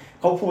นั้น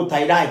เขาพูดไท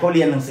ยได้เขาเ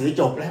รียนหนังสือ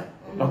จบแล้ว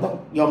เราต้อง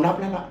ยอมรับ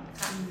แล้วล่ะ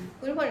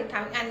คุณนิพนธ์ถา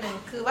มอีกอันหนึ่ง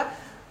คือว่า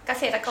เก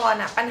ษตรกร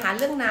อ่ะปัญหา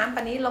เรื่องน้ำ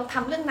ปันนี้เราท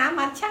ำเรื่องน้ำ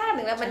มาชาติห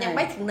นึ่งแล้วมันยังไ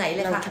ม่ถึงไหนเ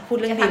ลยค่ะพูด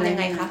เรื่องทำยัง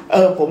ไงคะ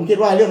ผมคิด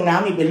ว่าเรื่องน้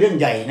ำนี่เป็นเรื่อง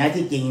ใหญ่นะ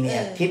ที่จริงเนี่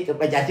ยคิด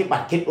ประชาธิปัต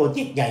ย์คิดโปรเจ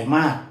กต์ใหญ่ม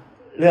าก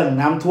เรื่อง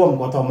น้ำท่วม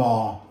กทม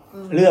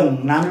เรื่อง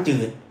น้ำจื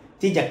ด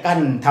ที่จะกั้น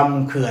ท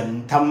ำเขื่อน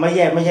ทำไม่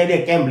ใช่เรีย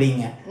กแก้มลิง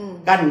อ่ะ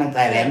กั้นตั้งแ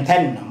ต่แหลมแท่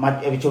นมา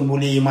ชลบุ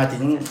รีมาถึ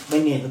งไม่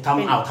นี่ท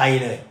ำอ่าวไทย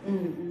เลย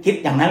คิด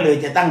อย่างนั้นเลย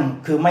จะตั้ง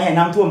คือไม่ให้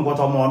น้ำท่วมก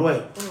ทมด้วย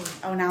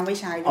เอาน้ำไว้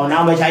ใ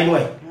ช้ด้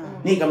วย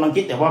นี่กำลัง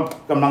คิดแต่ว่า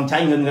กำลังใช้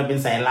เงินกันเป็น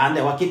แสนล้านแ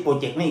ต่ว่าคิดโปร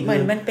เจกต์นี่คื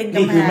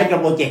อไม่กับ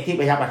โปรเจกต์ที่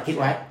ประชาธิปัตย์คิด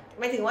ไว้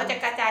ไม่ถึงว่าจะ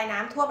กระจายน้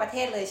ำทั่วประเท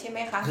ศเลยใช่ไหม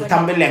คะคือท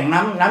ำเป็นแหล่ง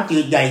น้ำจื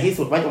ดใหญ่ที่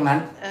สุดไว้ตรงนั้น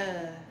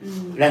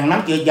แหล่งน้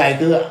ำจืดใหญ่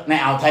คือใน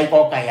อ่าวไทยก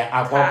อไก่อ่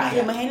าวกอไก่คื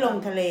อไม่ให้ลง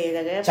ทะเลแ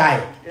ต่ก็ใช่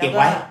เก็บไ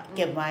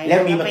ว้แล้ว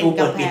มีประตูเ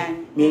ปิดปิด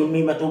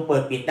มีประตูเปิ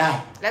ดปิดได้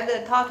แล้วเดิ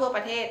นท่อทั่วป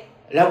ระเทศ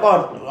แล้วก็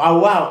เอา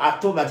ว่า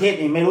ทั่วประเทศ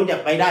นี่ไม่รู้จะ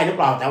ไปได้หรือเ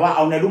ปล่าแต่ว่าเอ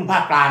าในรุ่มภา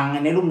คกลาง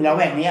ในรุ่มละแ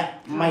วกนี้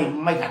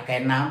ไม่ขาดแคล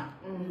นน้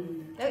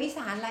ำแล้วอีส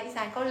านล่ะอีส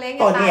านก็แล้ง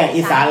ก็เนี่ย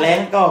อีสานแล้ง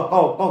ก็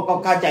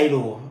เข้าใจ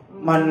ดู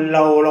มันเร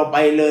าไป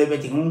เลยไป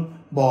ถึง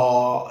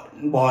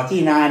บ่อที่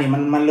นาเนี่ย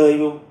มันเ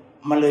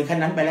ลยขั้น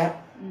นั้นไปแล้ว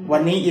วั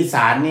นนี้อีส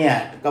านเนี่ย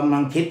กำลั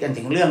งคิดกัน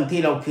ถึงเรื่องที่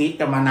เราคิด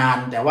กันมานาน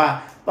แต่ว่า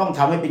ต้องท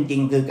ำให้เป็นจริ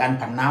งคือการ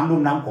ผันน้ำรุ่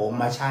มน้ำโขง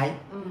มาใช้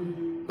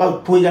ก็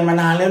คุยกันมา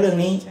นานแล้วเรื่อง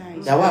นี้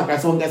แต่ว่ากระ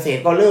ทรวงเกษตร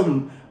ก็เริ่ม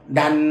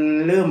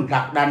ผ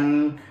ลักดัน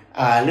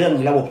เรื่อง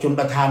ระบบชล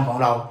ประทานของ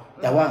เรา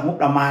แต่ว่างบ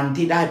ประมาณ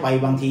ที่ได้ไป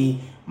บางที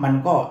มัน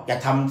ก็จะ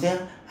ทำเสีย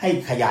ให้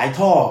ขยาย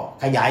ท่อ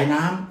ขยาย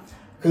น้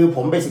ำคือผ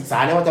มไปศึกษา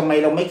แล้วว่าทำไม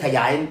เราไม่ขย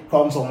ายคล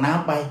องส่งน้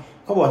ำไป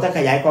เขาบอกถ้าข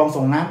ยายคลอง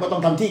ส่งน้ำก็ต้อ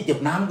งทำที่เก็บ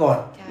น้ำก่อน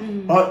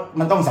เพราะ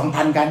มันต้องสัม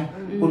พันธ์กัน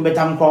คุณไป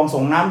ทำคลอง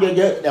ส่งน้ำ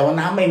เยอะๆแต่ว่า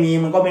น้ำไม่มี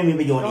มันก็ไม่มี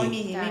ประโยชน์อีก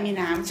ไม่มี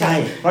น้ำใช่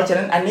เพราะฉะ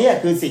นั้นอันนี้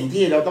คือสิ่ง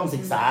ที่เราต้องศึ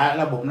กษา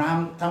ระบบน้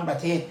ำทั้งประ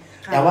เทศ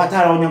แต่ว่าถ้า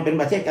เรายังเป็น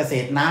ประเทศเกษ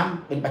ตรน้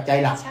ำเป็นปัจจัย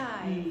หลัก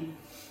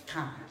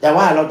แต่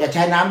ว่าเราจะใ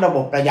ช้น้ำระบ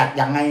บประหยัดอ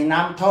ย่างไงน้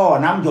ำท่อ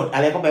น้ำหยดอ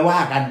ะไรก็ไปว่า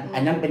กันอั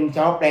นนั้นเป็นเฉ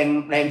พาะแ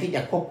ปลงที่จ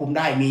ะควบคุมไ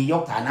ด้มีย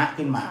กฐานะ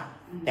ขึ้นมา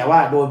แต่ว่า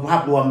โดยภา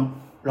พรวม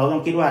เราต้อ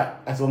งคิดว่า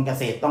กระทรวงเก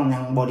ษตรต้องยั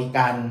งบริก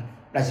าร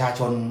ประชาช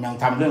นยัง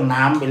ทำเรื่อง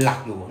น้ำเป็นหลัก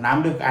อยู่น้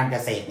ำเรื่องการเก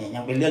ษตรเนี่ยยั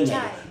งเป็นเรื่องใหญ่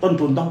ต้น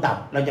ทุนต้องต่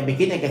ำเราจะไป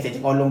คิดให้เกษตร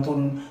กรลงทุน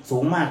สู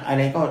งมากอะไ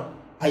รก็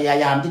พย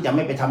ายามที่จะไ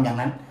ม่ไปทำอย่าง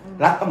นั้น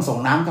รัฐต้องส่ง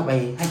น้ำเข้าไป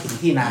ให้ถึง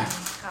ที่นา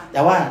แ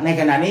ต่ว่าใน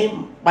ขณะนี้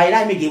ไปได้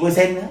ไม่กี่เปอร์เ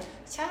ซ็นต์นะ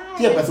เ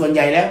ทียบกับส่วนใ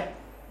หญ่แล้ว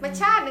มัน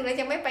ชาติหนึ่งเรา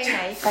จะไม่ไปไหน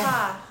ค่ะ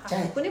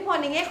คุณนิพน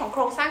ธ์ในแง่ของโค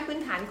รงสร้างพื้น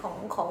ฐาน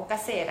ของเก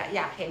ษตรอ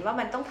ยากเห็นว่า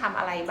มันต้องทำ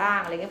อะไรบ้าง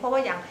อะไรเงี้ยเพราะว่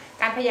าอย่าง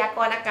การพยาก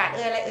รณ์อากาศ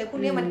อะไรพว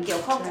กนี้มันเกี่ย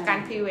วข้องกับการ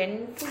prevent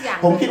ทุกอย่าง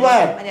ผมคิดว่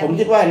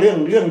าเรื่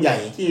องใหญ่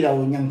ที่เรา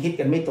ยังคิด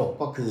กันไม่ตก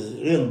ก็คือ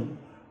เรื่อง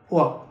พ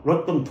วกลด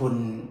ต้นทุน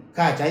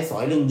ค่าใช้สอ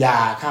ยเรื่องยา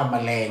ฆ่าแม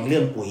ลงเรื่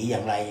องปุ๋ยอย่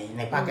างไรใ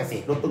นภาคเกษ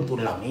ตรลดต้นทุน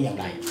เหล่านี้อย่าง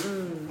ไร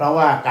เพราะ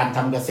ว่าการท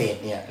ำเกษตร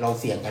เนี่ยเรา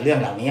เสี่ยงกับเรื่อง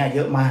เหล่านี้เย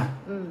อะมาก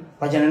เ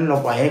พราะฉะนั้นเรา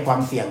ปล่อยให้ความ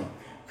เสี่ยง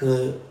คือ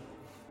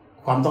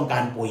ความต้องกา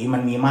รปุ๋ยมั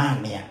นมีมาก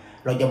เนี่ย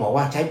เราจะบอก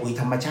ว่าใช้ปุ๋ย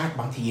ธรรมชาติ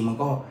บางทีมัน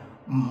ก็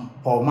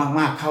พอ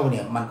มากๆเข้าเ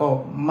นี่ยมันก็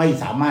ไม่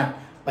สามารถ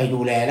ไปดู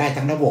แลได้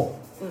ทั้งระบบ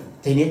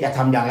ทีนี้จะท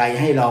ำอย่างไร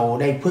ให้เรา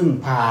ได้พึ่ง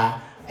พา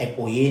ไอ้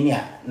ปุ๋ยเนี่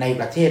ยใน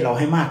ประเทศเราใ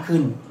ห้มากขึ้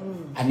น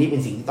อันนี้เป็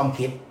นสิ่งที่ต้อง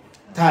คิด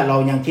ถ้าเรา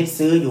ยังคิด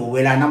ซื้ออยู่เว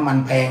ลาน้ำมัน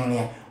แพงเ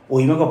นี่ยปุ๋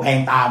ยมันก็แพง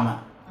ตามอ่ะ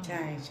ใ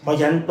ช่เพราะฉ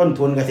ะนั้นต้น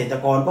ทุนเกษตร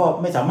กรก็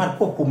ไม่สามารถ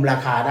ควบคุมรา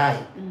คาได้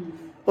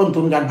ต้น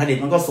ทุนการผลิต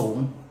มันก็สูง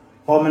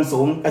พอมันสู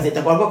งเกษตร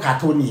กรก็ขาด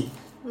ทุนอีก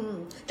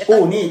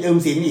กู้หนี้ยืม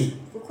สินอีก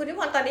คุณนิ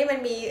พนธ์ตอนนี้มัน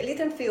มี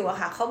Little Field อะ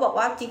ค่ะเขาบอก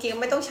ว่าจริง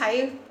ๆไม่ต้องใช้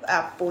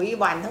ปุ๋ย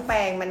หวานทั้งแปล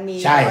งมันมี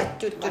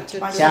จุด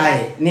ใช่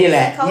นี่แหล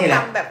ะ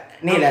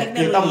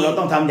คือเรา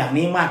ต้องทำอย่าง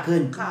นี้มากขึ้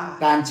น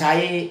การใช้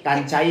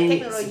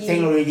เทค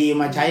โนโลยี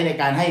มาใช้ใน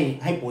การ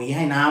ให้ปุ๋ยใ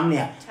ห้น้ำเ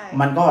นี่ย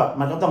มัน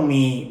ก็ต้อง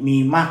มี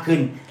มากขึ้น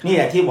นี่แ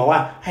หละที่บอกว่า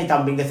ให้ท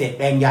ำเป็นเกษตรแ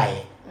ปลงใหญ่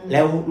แล้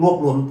ว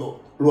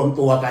รวม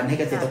ตัวกันให้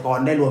เกษตรกร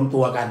ได้รวม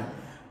ตัวกัน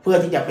เพื่อ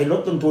ที่จะไปลด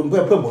ต้นทุนเพื่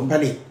อเพิ่มผลผ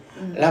ลิต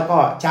แล้วก็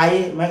ใช้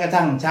แม้กระ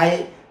ทั่งใช้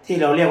ที่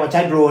เราเรียกว่าใ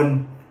ช้โดรน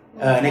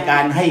ในกา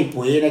รให้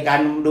ปุ๋ยในกา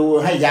รดู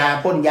ให้ยา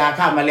พ่นยา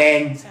ฆ่าแมลง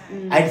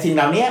ไอ้สิ่งเ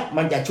หล่านี้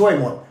มันจะช่วย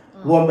หมด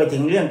รวมไปถึ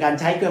งเรื่องการ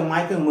ใช้เครื่องไม้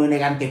เครื่องมือใน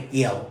การเก็บเ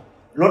กี่ยว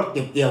รถเ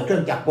ก็บเกี่ยวเครื่อ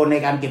งจักรกลใน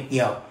การเก็บเ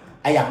กี่ยว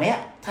ไอ้อย่างเนี้ย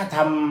ถ้าท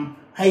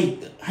ำใ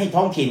ห้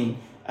ท้องถิ่น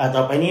ต่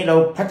อไปนี้เรา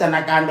พัฒน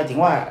าการไปถึง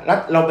ว่ารัฐ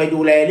เราไปดู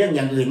แลเรื่องอ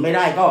ย่างอื่นไม่ไ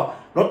ด้ก็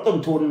ลดต้น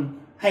ทุน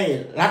ให้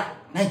รัฐ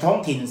ให้ท้อง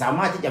ถิ่นสาม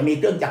ารถที่จะมี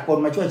เครื่องจักรกล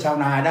มาช่วยชาว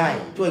นาได้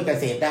ช่วยเก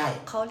ษตรได้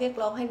เขาเรียก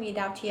ร้องให้มี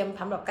ดาวเทียม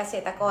สำหรับเกษ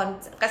ตรกร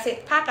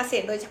ภาคเกษ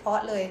ตรโดยเฉพาะ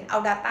เลยเอา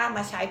data ม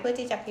าใช้เพื่อ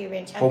ที่จะ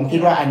prevention ผมคิด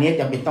ว่าอันนี้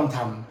จะเป็นต้องท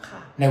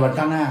ำในวัน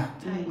ข้างหน้า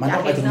มันต้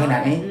องไปถึงขนา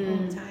ดนี้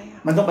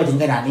มันต้องไปถึง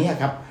ขนาดนี้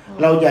ครับ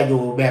เราอย่าอ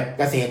ยู่แบบ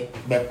เกษตร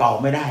แบบเก่า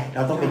ไม่ได้เร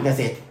าต้องเป็นเก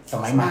ษตร ส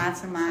มัยใหม่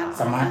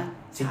สมาร์ท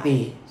ซิตี้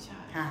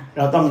เ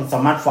ราต้องส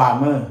มาร์ทฟาร์ม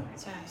เมอร์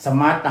ส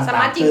มาร์ทต่างๆส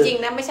มาร์ทจริง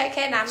ๆนะไม่ใช่แ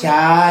ค่น้ำใ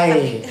ช่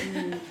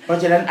เพราะ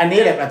ฉะนั้นอันนี้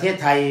แหละประเทศ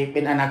ไทยเป็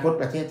นอนาคต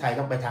ประเทศไทย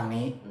ต้องไปทาง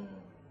นี้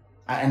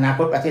อนาค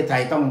ตประเทศไท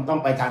ยต้อง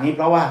ไปทางนี้เ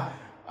พราะว่า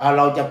เ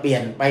ราจะเปลี่ย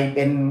นไปเ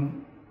ป็น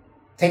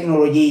เทคโน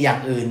โลยีอย่าง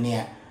อื่นเนี่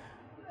ย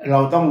เร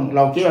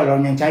าคิดว่าเรา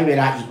ยังใช้เว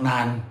ลาอีกนา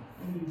น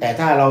แต่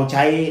ถ้าเราใ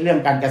ช้เรื่อง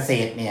การเกษ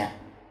ตรเนี่ย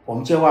ผม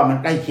เชื่อว่ามัน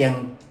ใกล้เคียง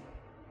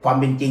ความ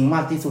เป็นจริงม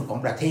ากที่สุดของ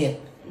ประเทศ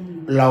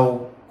เรา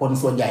คน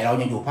ส่วนใหญ่เรา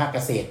ยังอยู่ภาคเก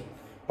ษตร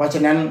เพราะฉ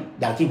ะนั้น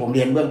อย่างที่ผมเ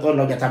รียนเบื้องต้น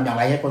เราจะทำอย่าง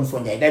ไรให้คนส่ว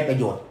นใหญ่ได้ประ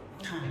โยชน์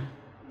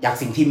จาก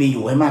สิ่งที่มีอ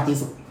ยู่ให้มากที่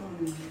สุด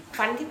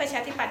ฝันที่ประชา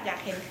ธิปัตย์อยาก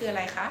เห็นคืออะไ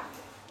รคะ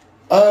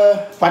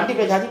ฝันที่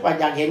ประชาธิปัตย์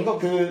อยากเห็นก็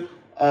คือ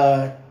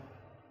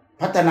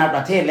พัฒนาป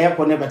ระเทศแล้วค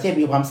นในประเทศ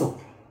มีความสุข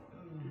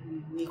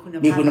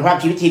มีคุณภาพ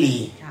ชีวิตที่ดี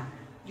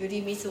อยู่ดี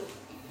มีสุข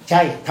ใ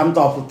ช่คำต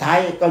อบสุดท้าย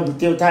ก็อยู่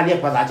ที่ถ้าเรียก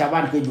ภาษาชาวบ้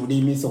านคืออยู่ดี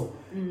มีสุข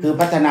คือ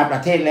พัฒนาปร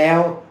ะเทศแล้ว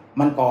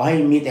มันก่อให้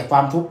มีแต่คว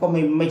ามทุกข์ก็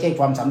ไม่ใช่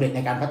ความสำเร็จใน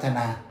การพัฒน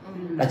า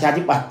ประชา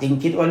ธิปัตย์จึง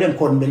คิดว่าเรื่อง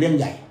คนเป็นเรื่อง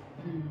ใหญ่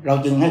เรา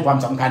จึงให้ความ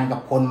สำคัญกับ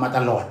คนมาต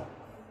ลอด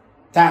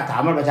ถ้าถา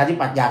มว่าประชาธิ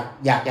ปัตย์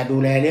อยากจะดู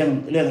แลเรื่อ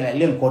งอะไร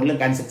เรื่องคนเรื่อง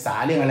การศึกษา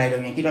เรื่องอะไรเรา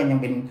ยังคิดว่ายัง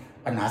เป็น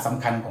ปัญหาส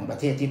ำคัญของประ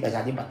เทศที่ประช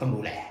าธิปัตย์ต้อง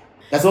ดูแล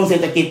กระทรวงเศร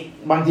ษฐกิจ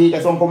บางทีกร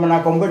ะทรวงคมนา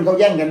คมเพื่อนเขา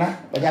แย่งกันนะ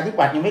ประชาธิ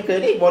ปัตย์ยังไม่เคย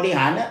ได้บริห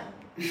ารนะ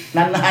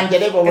นานๆจะ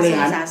ได้บริห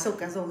าร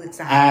กระทรวงศึก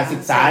ษาศึ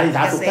กษา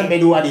ท่านไป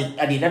ดูอ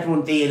ดีตรัฐม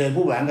นตรีเลย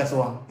ผู้บริหารกระทร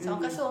วง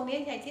2กระทรวงนี้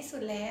ใหญ่ที่สุ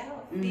ดแล้ว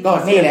ก็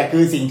นี่แหละคื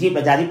อสิ่งที่ป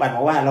ระชาธิปัตย์บ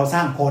อกว่าเราสร้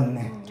างคน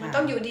มันต้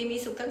องอยู่ดีมี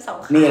สุขทั้งสอง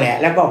นี่แหละ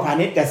แล้วก็พา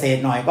ณิชย์เกษตร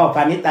หน่อยก็พ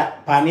าณิชย์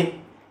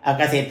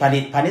เกษตรผลิ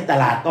ตพาณิชย์ต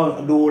ลาดก็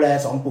ดูแล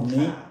2กลุ่ม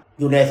นี้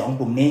ดูแล2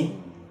กลุ่มนี้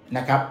น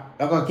ะครับแ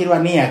ล้วก็คิดว่า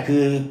นี่คื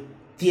อ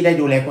ที่ได้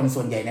ดูแลคน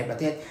ส่วนใหญ่ในประ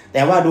เทศแ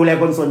ต่ว่าดูแล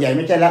คนส่วนใหญ่ไ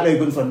ม่ใช่ละเลย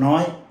คนส่วนน้อ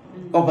ย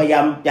ก็พยาย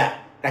ามจะ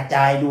กระจ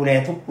ายดูแล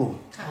ทุกกลุ่ม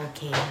โอเ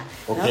ค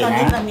แล้วตอ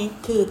นนี้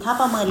คือถ้า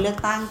ประเมินเลือก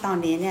ตั้งตอน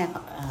นี้เนี่ย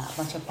ป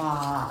ชป.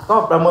ก็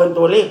ประเมิน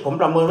ตัวเลขผม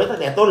ประเมินไว้ตั้ง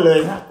แต่ต้นเลย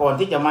นะก่อน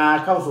ที่จะมา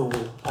เข้าสู่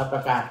ปร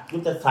ะกาศยุ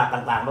ทธศาสตร์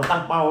ต่างๆเราตั้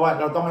งเป้าว่า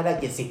เราต้องให้ได้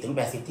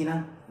 70-80 ที่นั่ง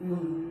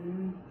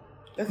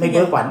ไม่เ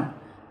พ้อฝัน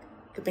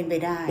ก็เป็นไป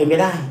ไ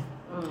ด้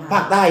ภา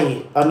คใต้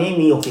ตอนนี้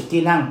มี60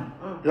ที่นั่ง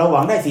เราห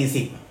วังได้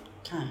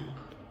40ค่ะ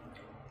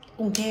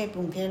กรุงเทพ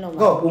เรา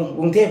ก็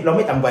กรุงเทพเราไ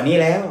ม่ต่ำกว่านี้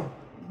แล้ว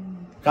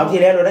คราวที่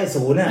แล้วเราได้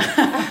0น่ะ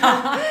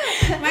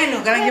ไม่หนู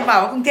กำลังจะบอก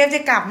ว่ากรุงเทพจ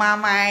ะกลับมา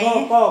ไหม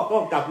ก็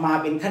กลับมา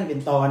เป็นขั้นเป็น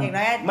ตอน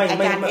ไ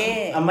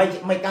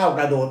ม่ก้าวก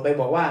ระโดดไป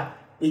บอกว่า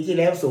ปีที่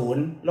แล้ว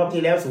0รอบ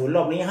ที่แล้ว0ร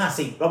อบนี้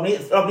50รอบ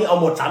นี้เอา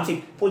หมด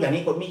30พูดอย่าง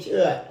นี้คนไม่เ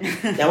ชื่อ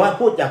แต่ว่า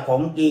พูดจากขอ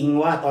งจริง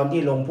ว่าตอน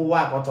ที่ลงผู้ว่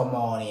ากทม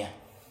เนี่ย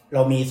เร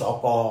ามีส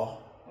ก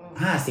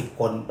50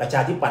คนประช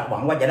าธิปัตย์หวั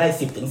งว่าจะได้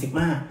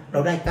10-15เรา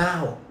ได้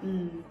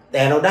9แ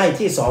ต่เราได้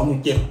ที่2อ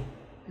ยู่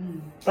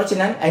7เพราะฉะ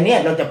นั้นไอ้นี่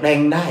เราจะแปลง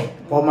ได้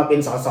พอมาเป็น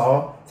สส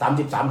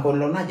33คน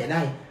เราน่าจะไ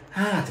ด้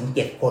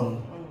5-7คน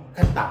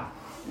ขั้นต่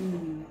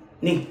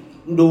ำนี่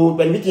ดูเ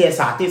ป็นวิทยา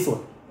ศาสตร์ที่สุด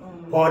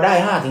พอได้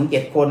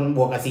5-7คนบ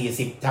วกกับ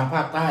40ทางภ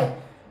าคใต้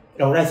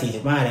เราได้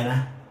45เลยนะ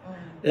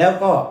แล้ว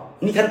ก็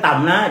นี่ขั้นต่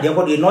ำนะเดี๋ยวค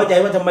นอื่นน้อยใจ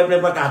ว่าทำไมเป็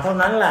นประกาศเท่า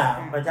นั้นล่ะ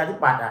ประชาธิ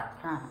ปัตย์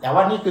แต่ว่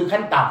านี่คือ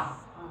ขั้นต่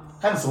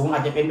ำขั้นสูงอา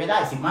จจะเป็นไปได้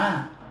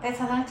15แต่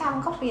สถานการ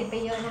ณ์ก็เปลี่ยนไป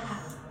เยอะนะคะ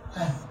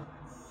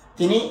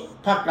ทีนี้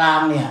ภาคกลาง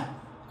เนี่ย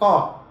ก็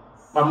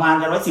ประมาณ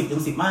กัน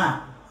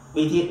110-15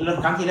ปีที่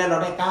ครั้งที่แล้วเรา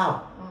ได้9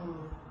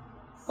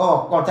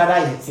ก็จะได้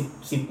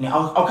10เนี่ย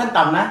เอาขั้น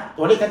ต่ำนะ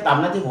ตัวเลขขั้นต่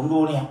ำนะที่ผมดู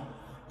เนี่ย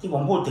ที่ผ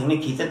มพูดถึงใน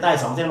ขีดเส้นใต้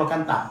2เส้นว่าขั้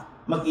นต่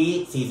ำเมื่อ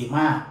กี้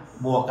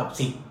45บวกกับ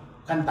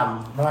10ขั้นต่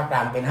ำภาคกล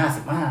างเป็น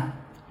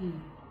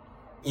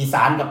55อีส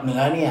านกับเหนื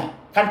อเนี่ย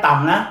ขั้นต่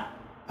ำนะ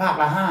ภาค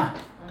ละ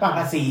5ภาคล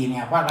ะ4เนี่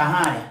ยภาคละ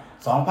5เนี่ย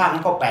2ภาคนั้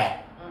นก็8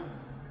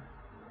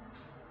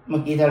เมื่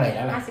อกี้เท่าไหร่แ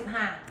ล้วล่ะ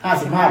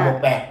55บวก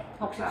8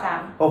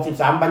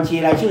 63บัญชี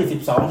รายชื่อ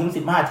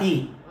12-15ที่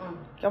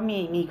ก็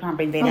มีความเ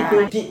ป็นไปได้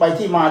ที่ไป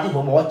ที่มาที่ผ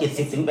มบอกว่า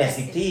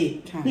70-80ที่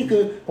นี่คื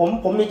อ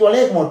ผมมีตัวเล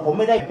ขหมดผม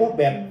ไม่ได้พูด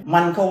แบบมั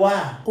นเขาว่า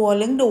กลัว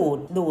เรื่อง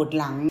ดูด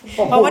หลัง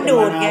เพราะว่าดู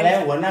ดมานานแล้ว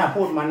หัวหน้า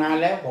พูดมานาน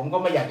แล้วผมก็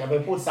ไม่อยากจะไป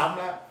พูดซ้ำ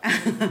แล้ว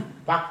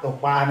ปักตก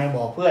ปลาใน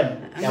บ่อเพื่อน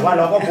แต่ว่าเ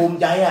ราก็ภูมิ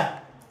ใจอ่ะ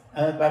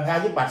ประชา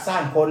ธิปัตย์สร้า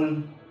งคน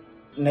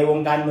ในวง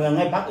การเมืองใ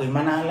ห้พรรคอื่นม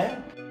านานแล้ว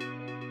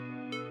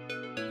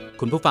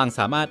คุณผู้ฟัง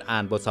สามารถอ่า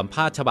นบทสัมภ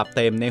าษณ์ฉบับเ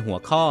ต็มในหัว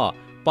ข้อ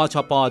ปช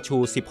ป.ชู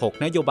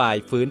16นโยบาย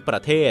ฟื้นปร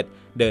ะเทศ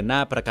เดินหน้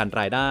าประกัน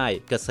รายได้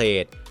เกษ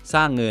ตรส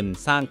ร้างเงิน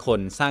สร้างค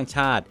นสร้างช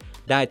าติ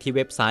ได้ที่เ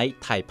ว็บไซต์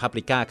ไทยพับ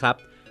ลิก้าครับ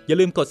อย่า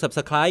ลืมกด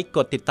Subscribe ก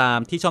ดติดตาม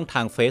ที่ช่องท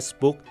าง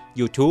Facebook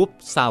YouTube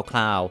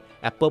SoundCloud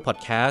Apple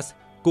Podcast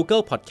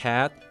Google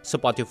Podcast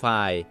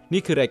Spotify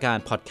นี่คือรายการ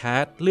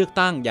Podcast เลือก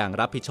ตั้งอย่าง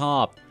รับผิดชอ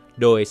บ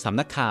โดยสำ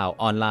นักข่าว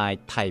ออนไลน์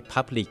ไทย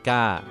พับลิก้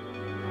า